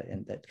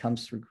and that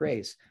comes through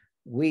grace,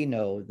 we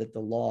know that the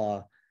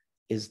law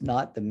is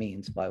not the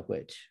means by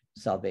which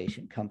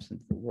salvation comes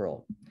into the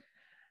world.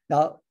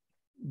 Now,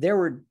 there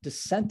were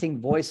dissenting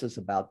voices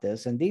about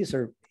this, and these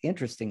are,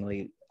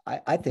 interestingly,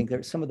 I think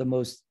they're some of the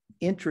most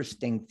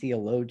interesting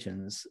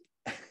theologians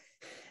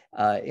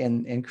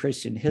in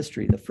Christian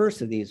history. The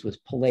first of these was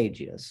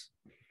Pelagius.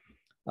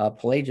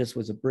 Pelagius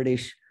was a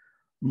British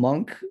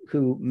monk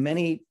who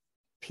many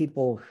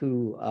people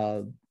who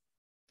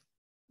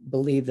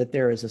believe that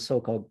there is a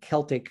so-called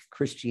Celtic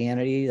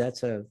Christianity.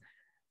 That's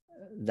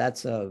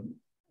an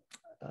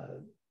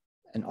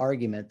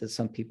argument that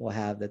some people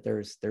have, that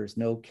there's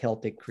no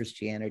Celtic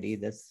Christianity.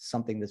 That's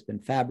something that's been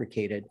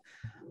fabricated.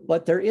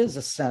 But there is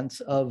a sense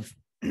of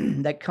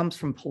that comes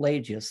from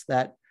Pelagius,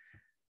 that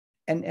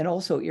and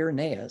also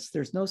Irenaeus,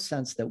 there's no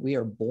sense that we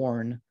are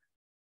born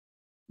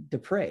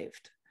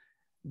depraved,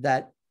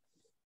 that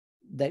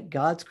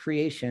God's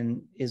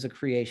creation is a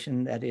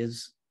creation that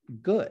is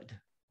good,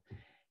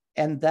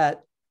 and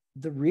that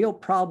the real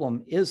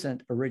problem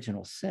isn't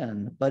original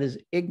sin, but is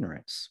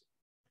ignorance,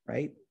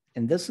 right?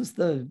 And this is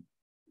the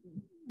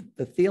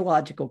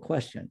theological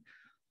question.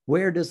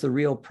 Where does the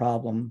real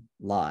problem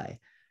lie?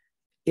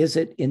 Is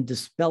it in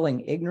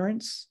dispelling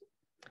ignorance,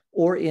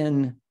 or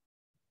in,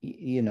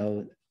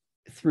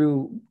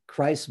 through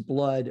Christ's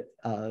blood,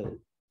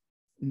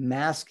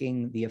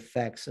 masking the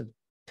effects of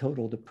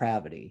total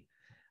depravity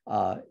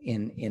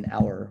in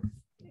our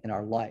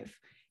life?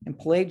 And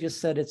Pelagius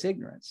said it's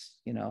ignorance.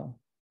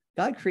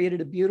 God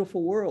created a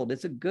beautiful world.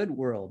 It's a good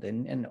world,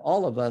 and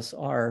all of us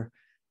are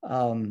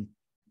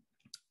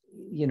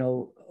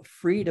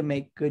free to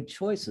make good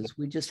choices.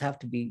 We just have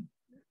to be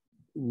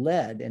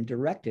led and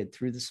directed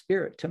through the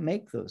Spirit to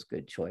make those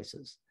good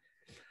choices.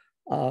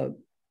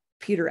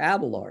 Peter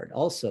Abelard,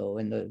 also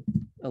in the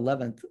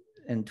 11th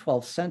and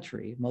 12th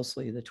century,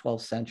 mostly the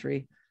 12th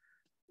century,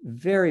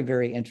 very,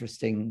 very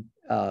interesting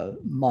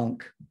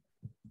monk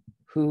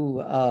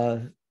who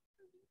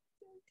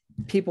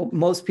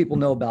most people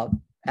know about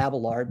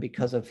Abelard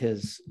because of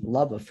his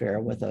love affair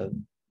with a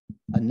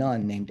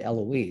nun named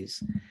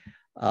Eloise.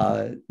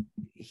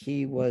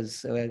 He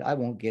was, I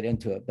won't get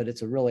into it, but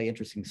it's a really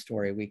interesting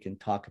story. We can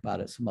talk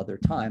about it some other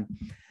time.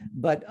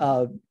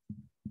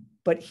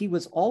 But he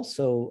was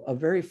also a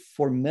very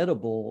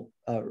formidable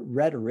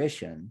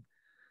rhetorician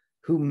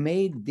who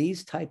made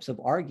these types of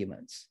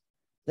arguments,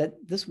 that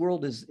this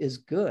world is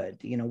good.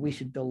 We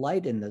should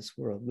delight in this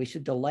world. We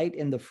should delight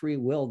in the free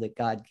will that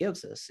God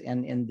gives us,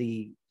 and in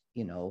the,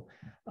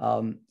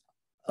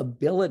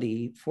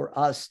 ability for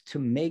us to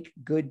make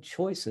good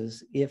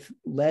choices if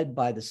led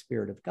by the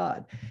Spirit of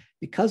God.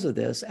 Because of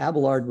this,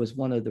 Abelard was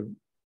one of the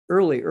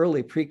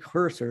early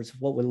precursors of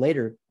what would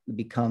later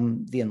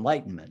become the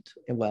Enlightenment,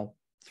 well,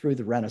 through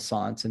the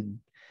Renaissance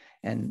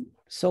and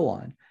so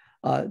on.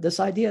 This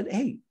idea that,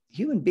 hey,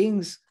 human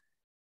beings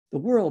the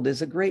world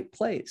is a great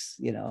place,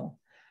 you know.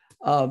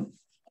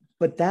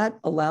 But that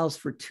allows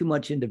for too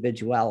much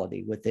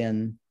individuality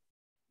within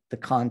the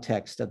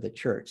context of the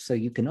church. So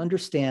you can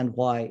understand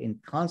why in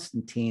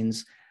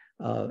Constantine's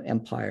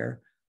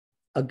empire,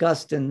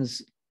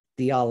 Augustine's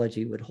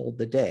theology would hold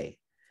the day.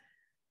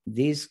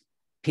 These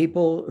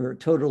people are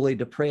totally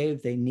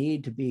depraved. They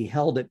need to be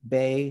held at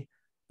bay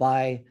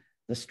by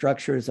the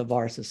structures of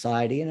our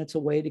society. And it's a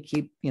way to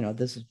keep, you know,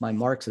 this is my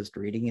Marxist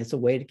reading, it's a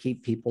way to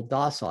keep people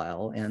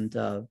docile and,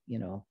 you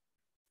know,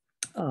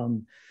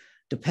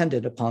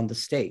 dependent upon the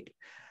state.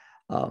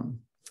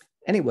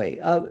 Anyway,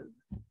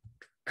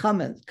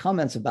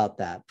 comments about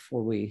that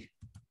before we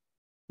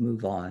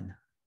move on.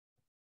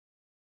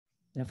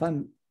 And if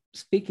I'm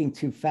speaking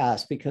too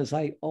fast, because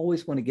I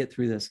always want to get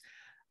through this,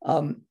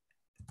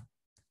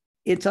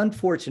 it's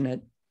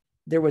unfortunate.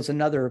 There was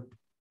another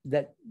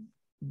that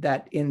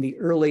in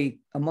the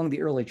among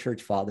the early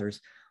church fathers,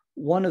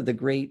 one of the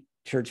great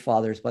church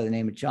fathers by the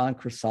name of John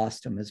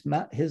Chrysostom,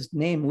 his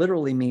name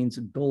literally means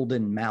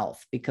golden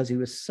mouth because he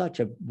was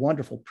such a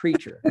wonderful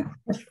preacher.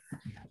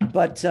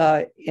 But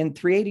in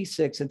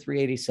 386 and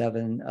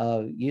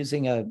 387,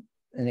 using an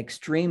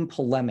extreme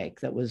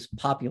polemic that was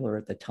popular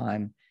at the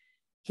time,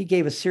 he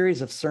gave a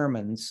series of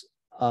sermons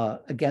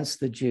against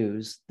the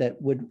Jews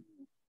that would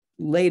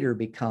later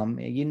become,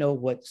 you know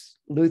what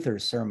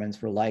Luther's sermons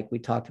were like. We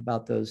talked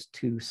about those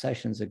 2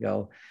 sessions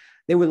ago.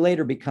 They would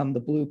later become the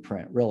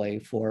blueprint, really,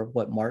 for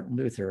what Martin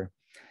Luther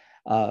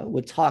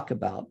would talk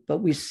about. But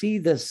we see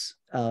this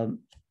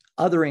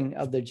othering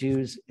of the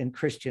Jews in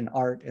Christian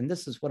art. And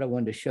this is what I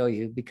wanted to show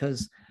you,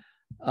 because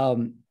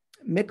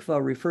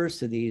Mikvah refers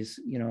to these,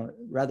 you know,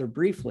 rather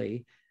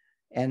briefly,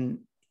 and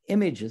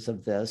images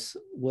of this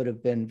would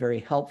have been very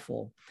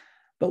helpful.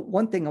 But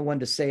one thing I wanted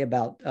to say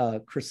about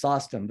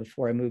Chrysostom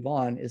before I move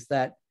on is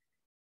that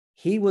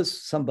he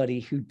was somebody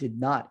who did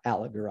not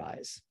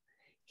allegorize.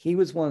 He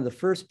was one of the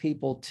first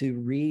people to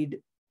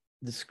read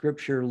the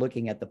scripture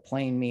looking at the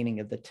plain meaning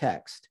of the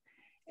text.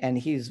 And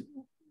he's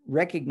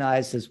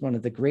recognized as one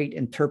of the great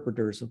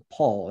interpreters of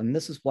Paul. And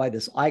this is why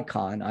this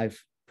icon, I've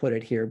put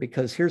it here,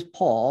 because here's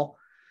Paul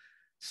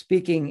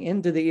speaking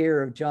into the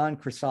ear of John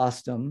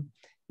Chrysostom,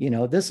 you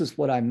know, this is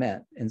what I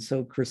meant. And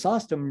so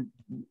Chrysostom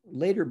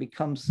later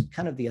becomes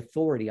kind of the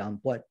authority on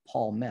what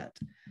Paul meant.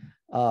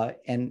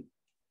 And,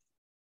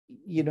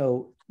 you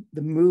know,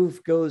 the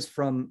move goes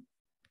from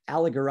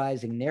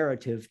allegorizing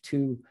narrative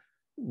to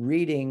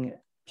reading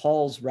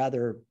Paul's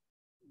rather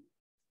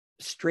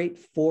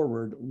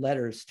straightforward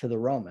letters to the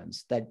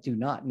Romans that do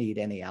not need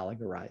any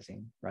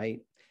allegorizing,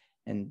 right?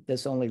 And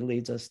this only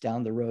leads us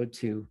down the road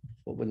to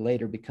what would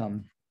later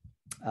become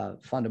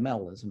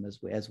fundamentalism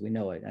as we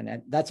know it.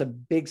 And that's a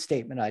big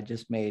statement I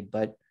just made,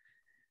 but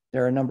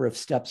there are a number of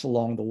steps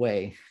along the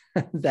way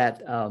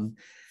that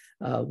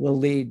will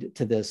lead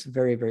to this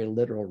very, very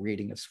literal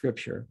reading of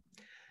scripture.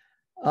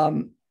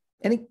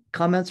 Any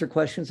comments or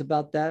questions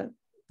about that?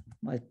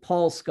 My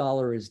Paul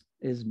scholar is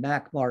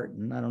Mac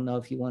Martin. I don't know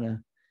if you want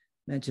to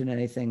mention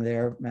anything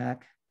there,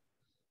 Mac.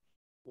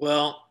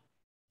 Well,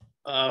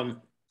 I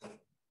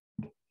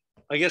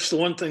guess the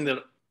one thing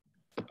that,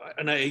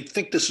 and I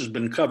think this has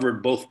been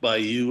covered both by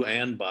you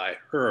and by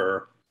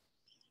her,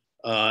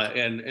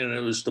 and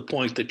it was the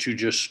point that you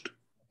just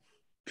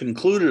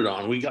concluded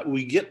on.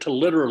 We get to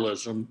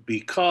literalism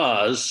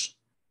because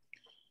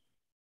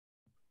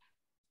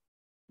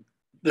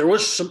there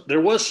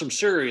was some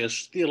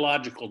serious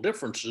theological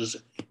differences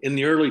in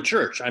the early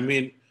church. I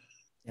mean,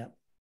 yep.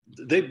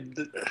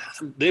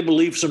 They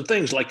believe some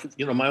things, like,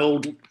 you know, my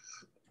old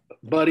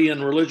buddy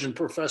and religion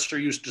professor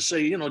used to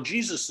say, you know,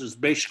 Jesus is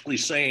basically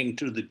saying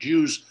to the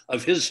Jews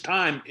of his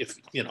time, if,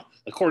 you know,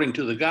 according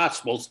to the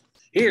Gospels,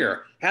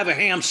 here, have a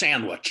ham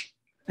sandwich.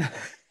 You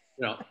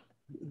know,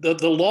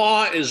 the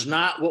law is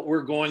not what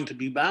we're going to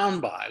be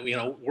bound by. You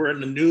know, we're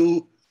in a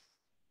new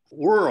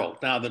world.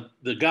 Now,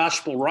 the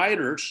gospel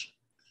writers,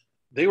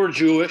 they were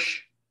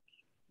Jewish.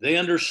 They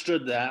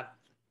understood that.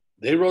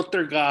 They wrote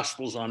their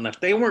gospels on that.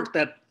 They weren't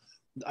that,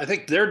 I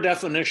think their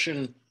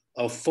definition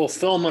of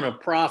fulfillment of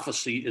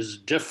prophecy is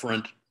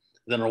different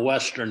than a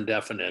Western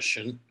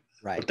definition.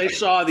 Right. But they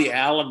saw the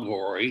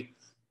allegory,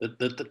 that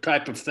the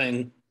type of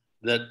thing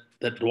that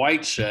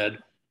Dwight said,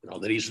 you know,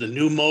 that he's the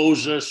new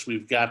Moses.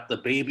 We've got the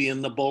baby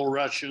in the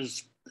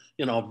bulrushes,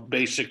 you know,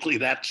 basically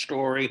that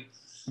story,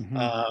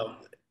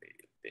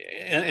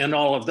 and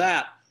all of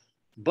that.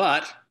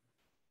 But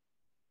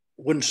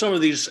when some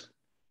of these,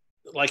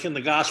 like in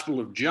the Gospel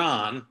of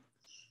John,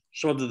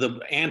 some of the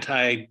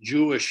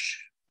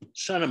anti-Jewish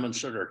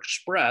sentiments that are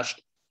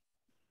expressed,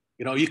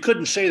 you know, you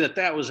couldn't say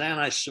that was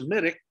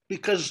anti-Semitic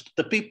because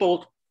the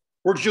people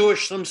were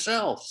Jewish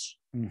themselves.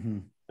 Mm-hmm.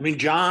 I mean,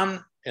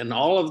 John and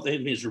all of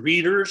his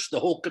readers, the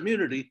whole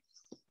community,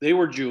 they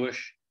were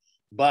Jewish,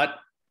 but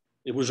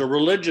it was a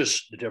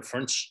religious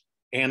difference.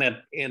 And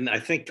in I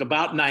think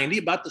about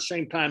the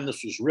same time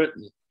this was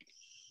written,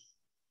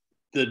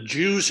 the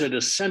Jews had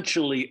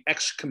essentially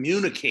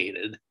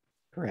excommunicated,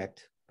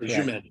 correct, as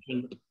you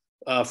mentioned,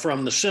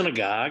 from the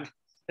synagogue.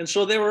 And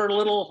so they were a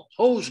little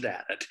hosed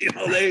at it. You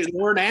know, they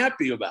weren't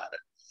happy about it.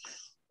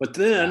 But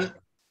then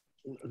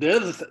the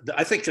other,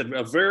 I think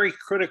a very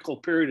critical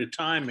period of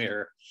time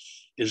here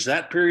is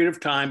that period of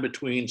time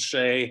between,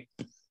 say,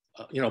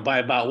 by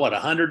about what,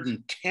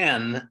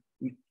 110,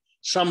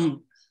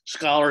 some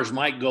scholars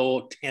might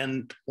go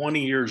 10,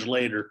 20 years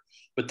later,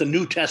 but the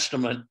New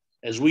Testament,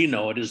 as we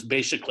know it, is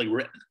basically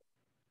written,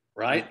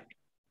 right?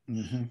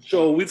 Mm-hmm.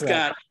 So we've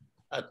got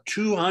a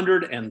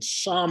 200 and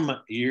some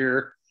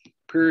year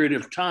period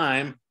of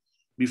time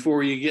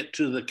before you get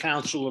to the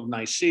Council of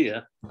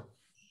Nicaea.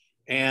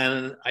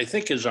 And I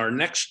think as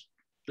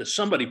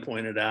somebody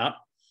pointed out,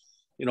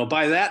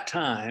 by that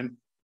time,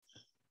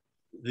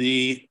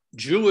 the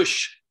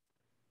Jewish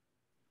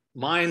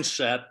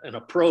mindset and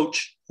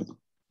approach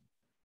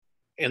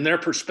and their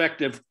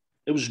perspective,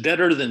 it was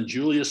deader than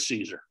Julius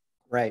Caesar.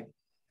 Right.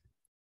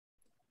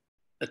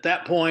 At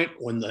that point,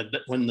 when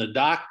the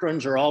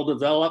doctrines are all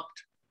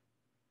developed,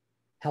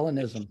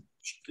 Hellenism.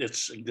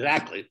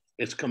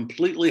 It's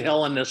completely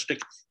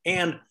Hellenistic.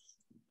 And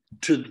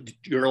to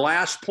your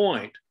last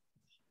point,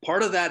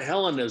 part of that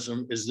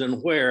Hellenism is then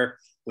where,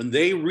 when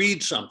they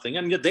read something,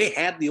 and they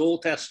had the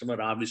Old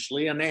Testament,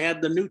 obviously, and they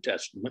had the New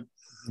Testament,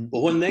 but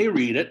when they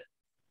read it,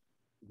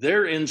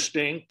 their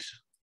instinct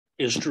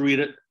is to read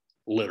it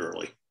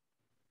literally.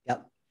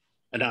 Yep.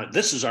 And now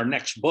this is our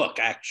next book,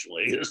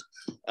 actually,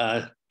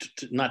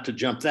 not to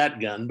jump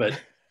that gun,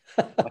 but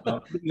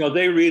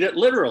they read it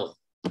literally.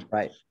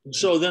 Right.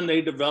 So then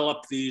they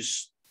develop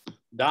these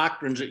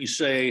doctrines that you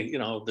say,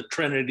 the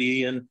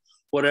Trinity and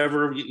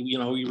whatever,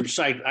 you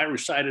recite. I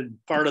recited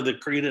part of the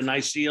Creed of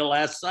Nicaea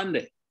last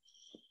Sunday,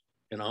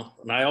 and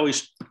I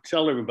always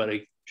tell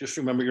everybody, just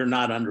remember you're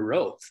not under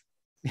oath.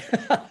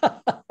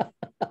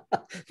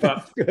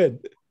 That's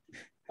good.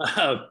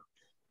 But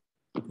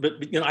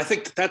I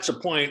think that's a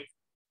point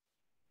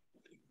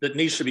that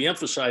needs to be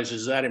emphasized,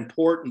 is that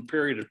important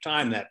period of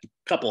time, that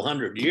couple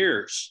hundred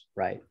years.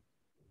 Right.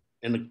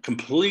 And a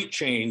complete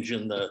change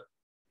in the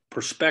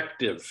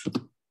perspective.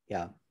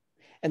 Yeah.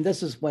 And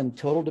this is when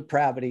total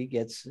depravity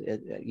gets,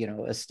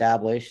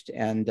 established.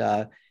 And,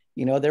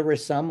 there were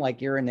some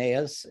like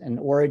Irenaeus and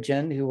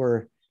Origen who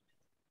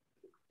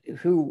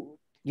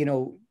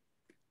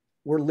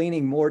were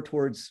leaning more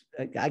towards,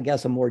 I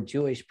guess, a more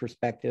Jewish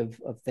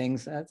perspective of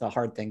things. That's a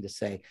hard thing to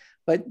say.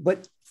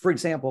 But for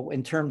example,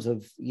 in terms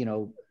of,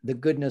 the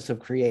goodness of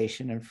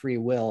creation and free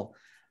will,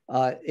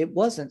 it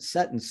wasn't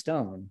set in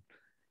stone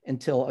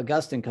until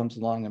Augustine comes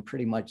along and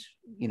pretty much,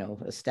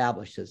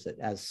 establishes it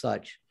as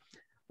such.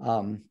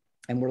 And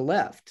we're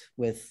left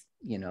with,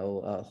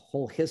 a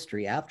whole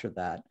history after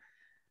that.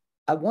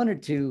 I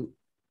wanted to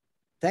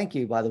thank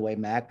you, by the way,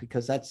 Mac,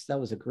 because that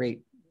was a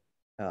great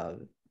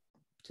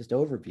just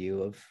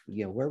overview of,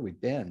 where we've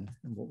been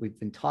and what we've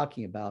been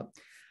talking about.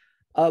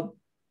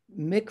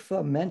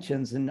 Mikva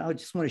mentions, and I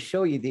just want to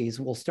show you these,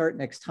 and we'll start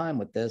next time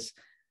with this,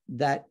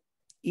 that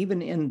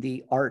even in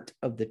the art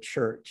of the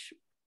church,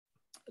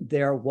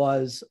 there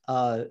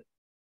were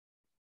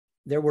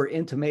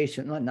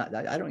intimations,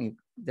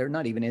 they're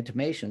not even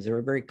intimations, they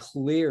were very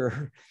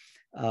clear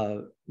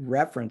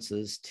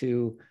references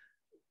to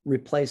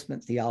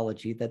replacement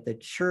theology, that the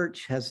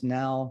church has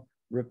now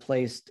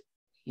replaced,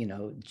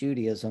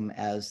 Judaism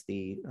as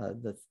the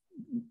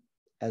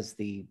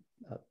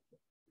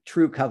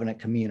true covenant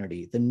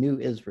community, the new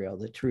Israel,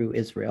 the true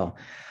Israel.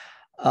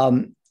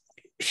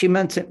 She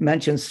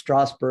mentions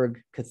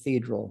Strasbourg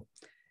Cathedral,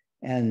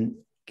 and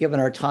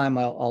given our time,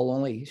 I'll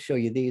only show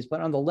you these.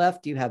 But on the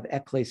left, you have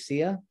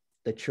Ecclesia,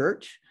 the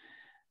church,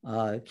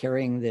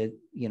 carrying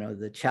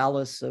the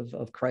chalice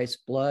of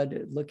Christ's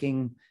blood,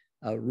 looking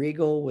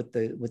regal with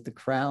the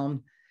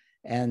crown,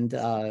 and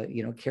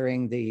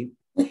carrying the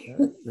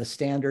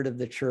standard of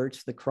the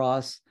church, the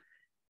cross.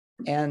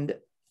 And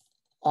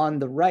on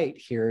the right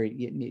here,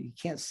 you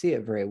can't see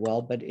it very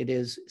well, but it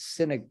is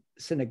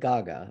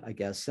synagoga, I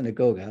guess,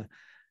 synagoga.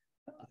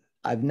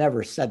 I've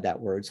never said that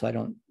word, so I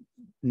don't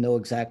know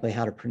exactly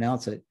how to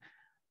pronounce it.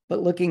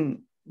 But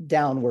looking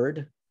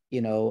downward,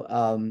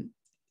 and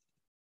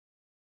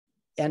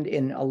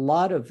in a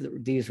lot of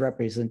these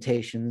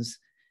representations,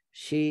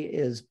 she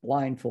is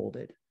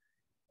blindfolded,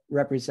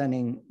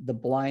 representing the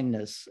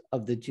blindness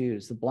of the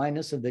Jews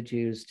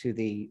to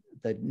the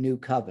new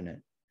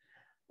covenant.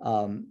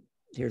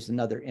 Here's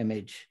another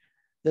image.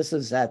 This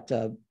is at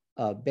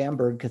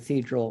Bamberg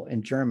Cathedral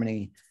in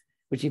Germany,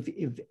 which, if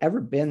you've ever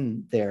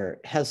been there,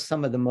 has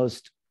some of the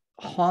most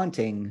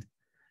haunting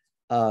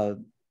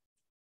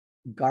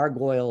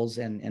gargoyles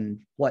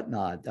and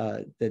whatnot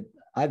that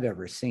I've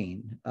ever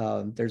seen.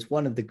 There's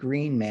one of the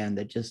Green Man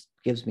that just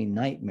gives me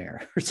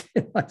nightmares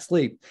in my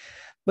sleep.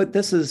 But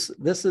this is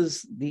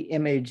the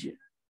image,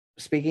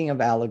 speaking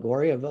of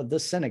allegory, of the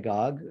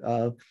synagogue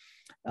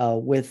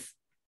with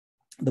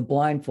the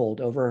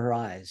blindfold over her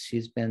eyes.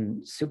 She's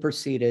been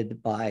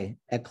superseded by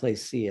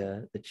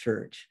Ecclesia, the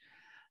church.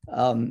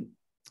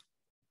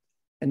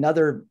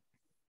 Another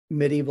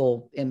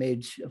medieval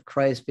image of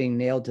Christ being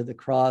nailed to the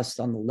cross.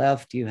 On the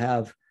left, you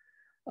have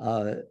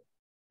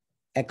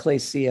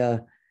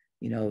Ecclesia,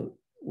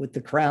 with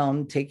the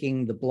crown,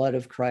 taking the blood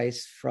of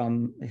Christ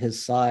from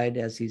his side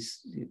as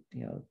he's,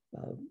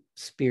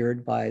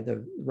 speared by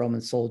the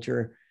Roman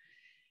soldier.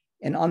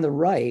 And on the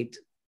right,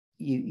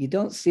 you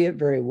don't see it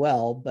very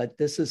well, but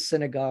this is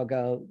Synagogue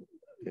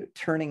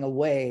turning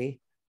away,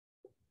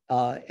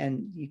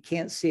 and you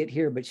can't see it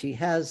here, but she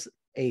has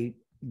a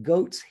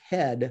goat's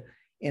head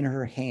in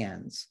her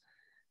hands,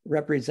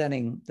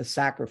 representing the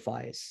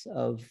sacrifice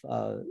of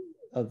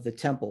the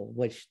temple,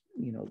 which,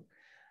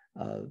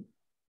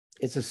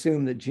 it's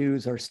assumed that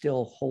Jews are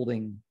still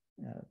holding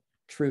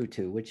true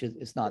to, which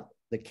is not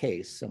the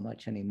case so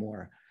much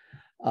anymore.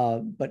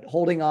 But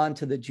holding on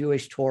to the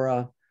Jewish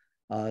Torah,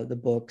 the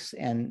books,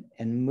 and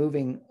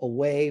moving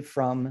away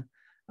from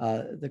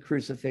the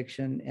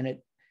crucifixion. And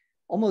it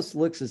almost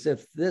looks as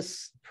if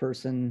this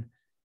person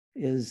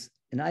is,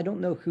 and I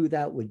don't know who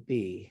that would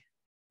be.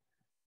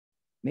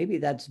 Maybe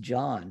that's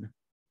John.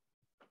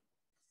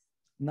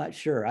 I'm not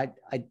sure. I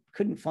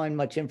couldn't find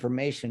much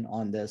information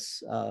on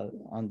this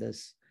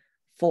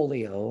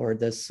folio or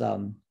this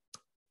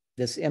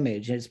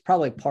image. It's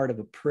probably part of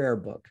a prayer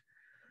book.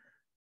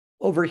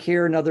 Over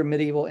here, another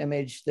medieval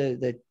image,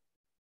 the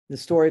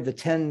story of the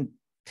 10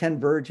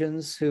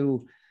 virgins,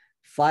 who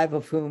 5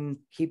 of whom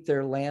keep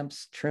their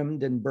lamps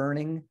trimmed and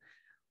burning,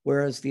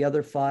 whereas the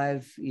other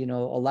 5,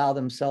 allow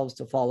themselves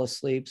to fall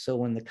asleep. So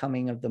when the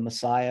coming of the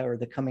Messiah or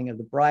the coming of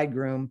the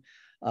bridegroom,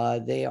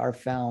 they are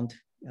found,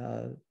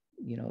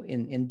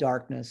 in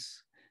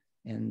darkness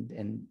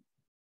and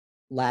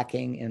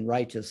lacking in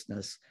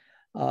righteousness.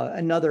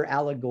 Another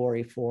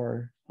allegory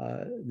for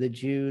the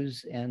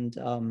Jews and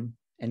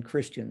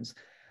Christians.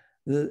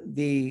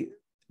 The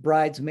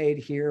bridesmaid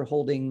here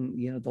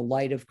holding, the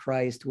light of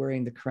Christ,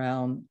 wearing the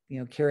crown,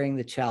 carrying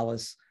the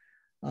chalice.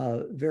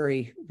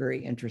 Very,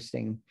 very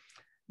interesting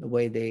the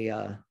way they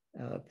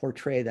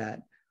portray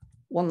that.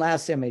 One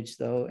last image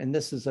though, and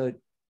this is an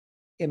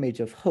image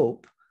of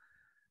hope.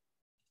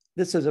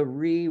 This is a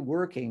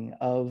reworking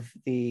of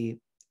the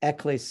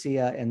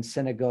ecclesia and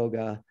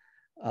synagogue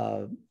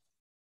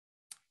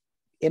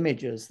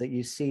images that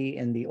you see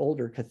in the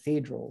older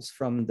cathedrals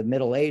from the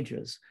Middle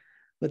Ages.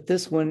 But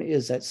this one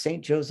is at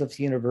St. Joseph's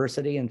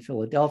University in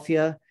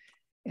Philadelphia,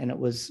 and it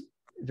was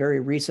very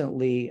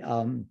recently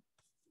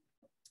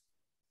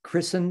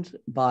christened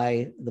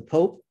by the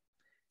Pope.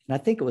 And I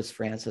think it was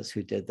Francis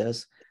who did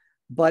this,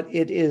 but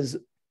it is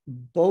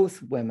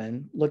both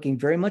women looking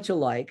very much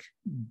alike,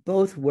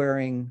 both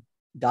wearing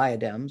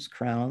diadems,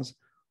 crowns,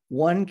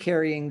 one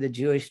carrying the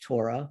Jewish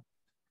Torah,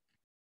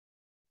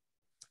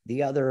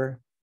 the other,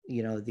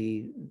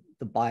 the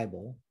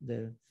Bible,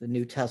 the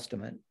New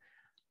Testament,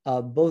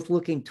 both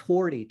looking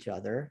toward each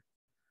other,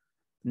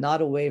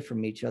 not away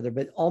from each other,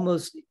 but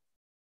almost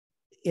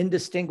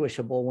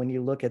indistinguishable when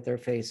you look at their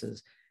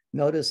faces.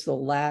 Notice the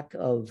lack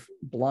of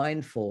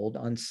blindfold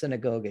on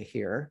Synagogue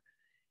here,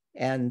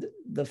 and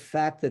the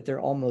fact that they're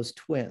almost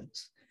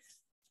twins.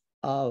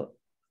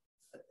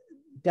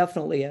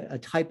 Definitely a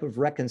type of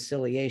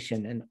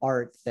reconciliation in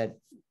art that,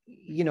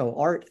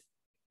 art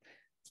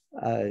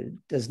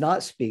does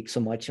not speak so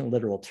much in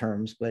literal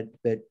terms, but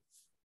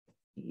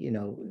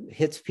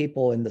hits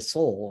people in the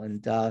soul.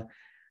 And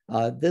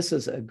this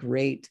is a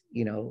great,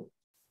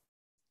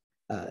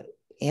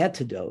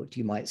 antidote,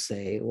 you might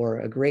say, or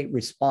a great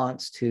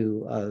response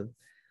to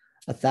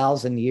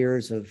 1,000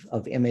 years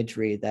of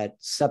imagery that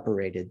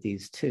separated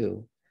these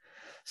two.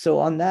 So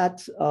on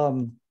that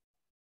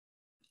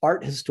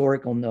art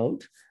historical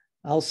note,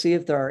 I'll see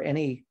if there are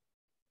any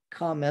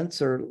comments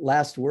or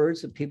last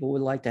words that people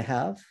would like to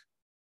have.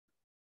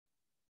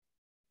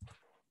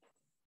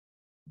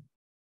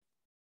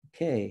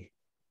 Okay.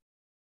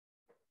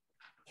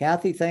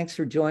 Kathy, thanks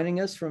for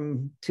joining us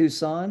from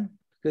Tucson.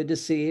 Good to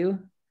see you,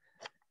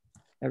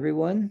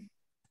 everyone.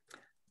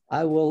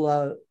 I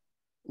will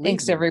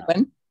thanks,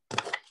 everyone.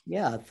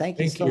 Yeah, thank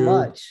you so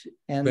much.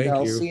 And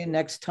I'll see you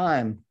next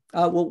time.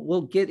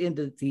 We'll get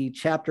into the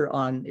chapter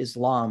on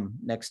Islam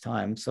next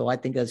time. So I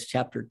think that's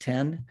chapter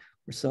 10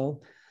 or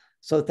so.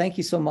 So thank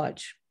you so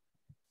much.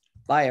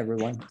 Bye,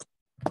 everyone.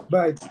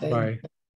 Bye. Bye.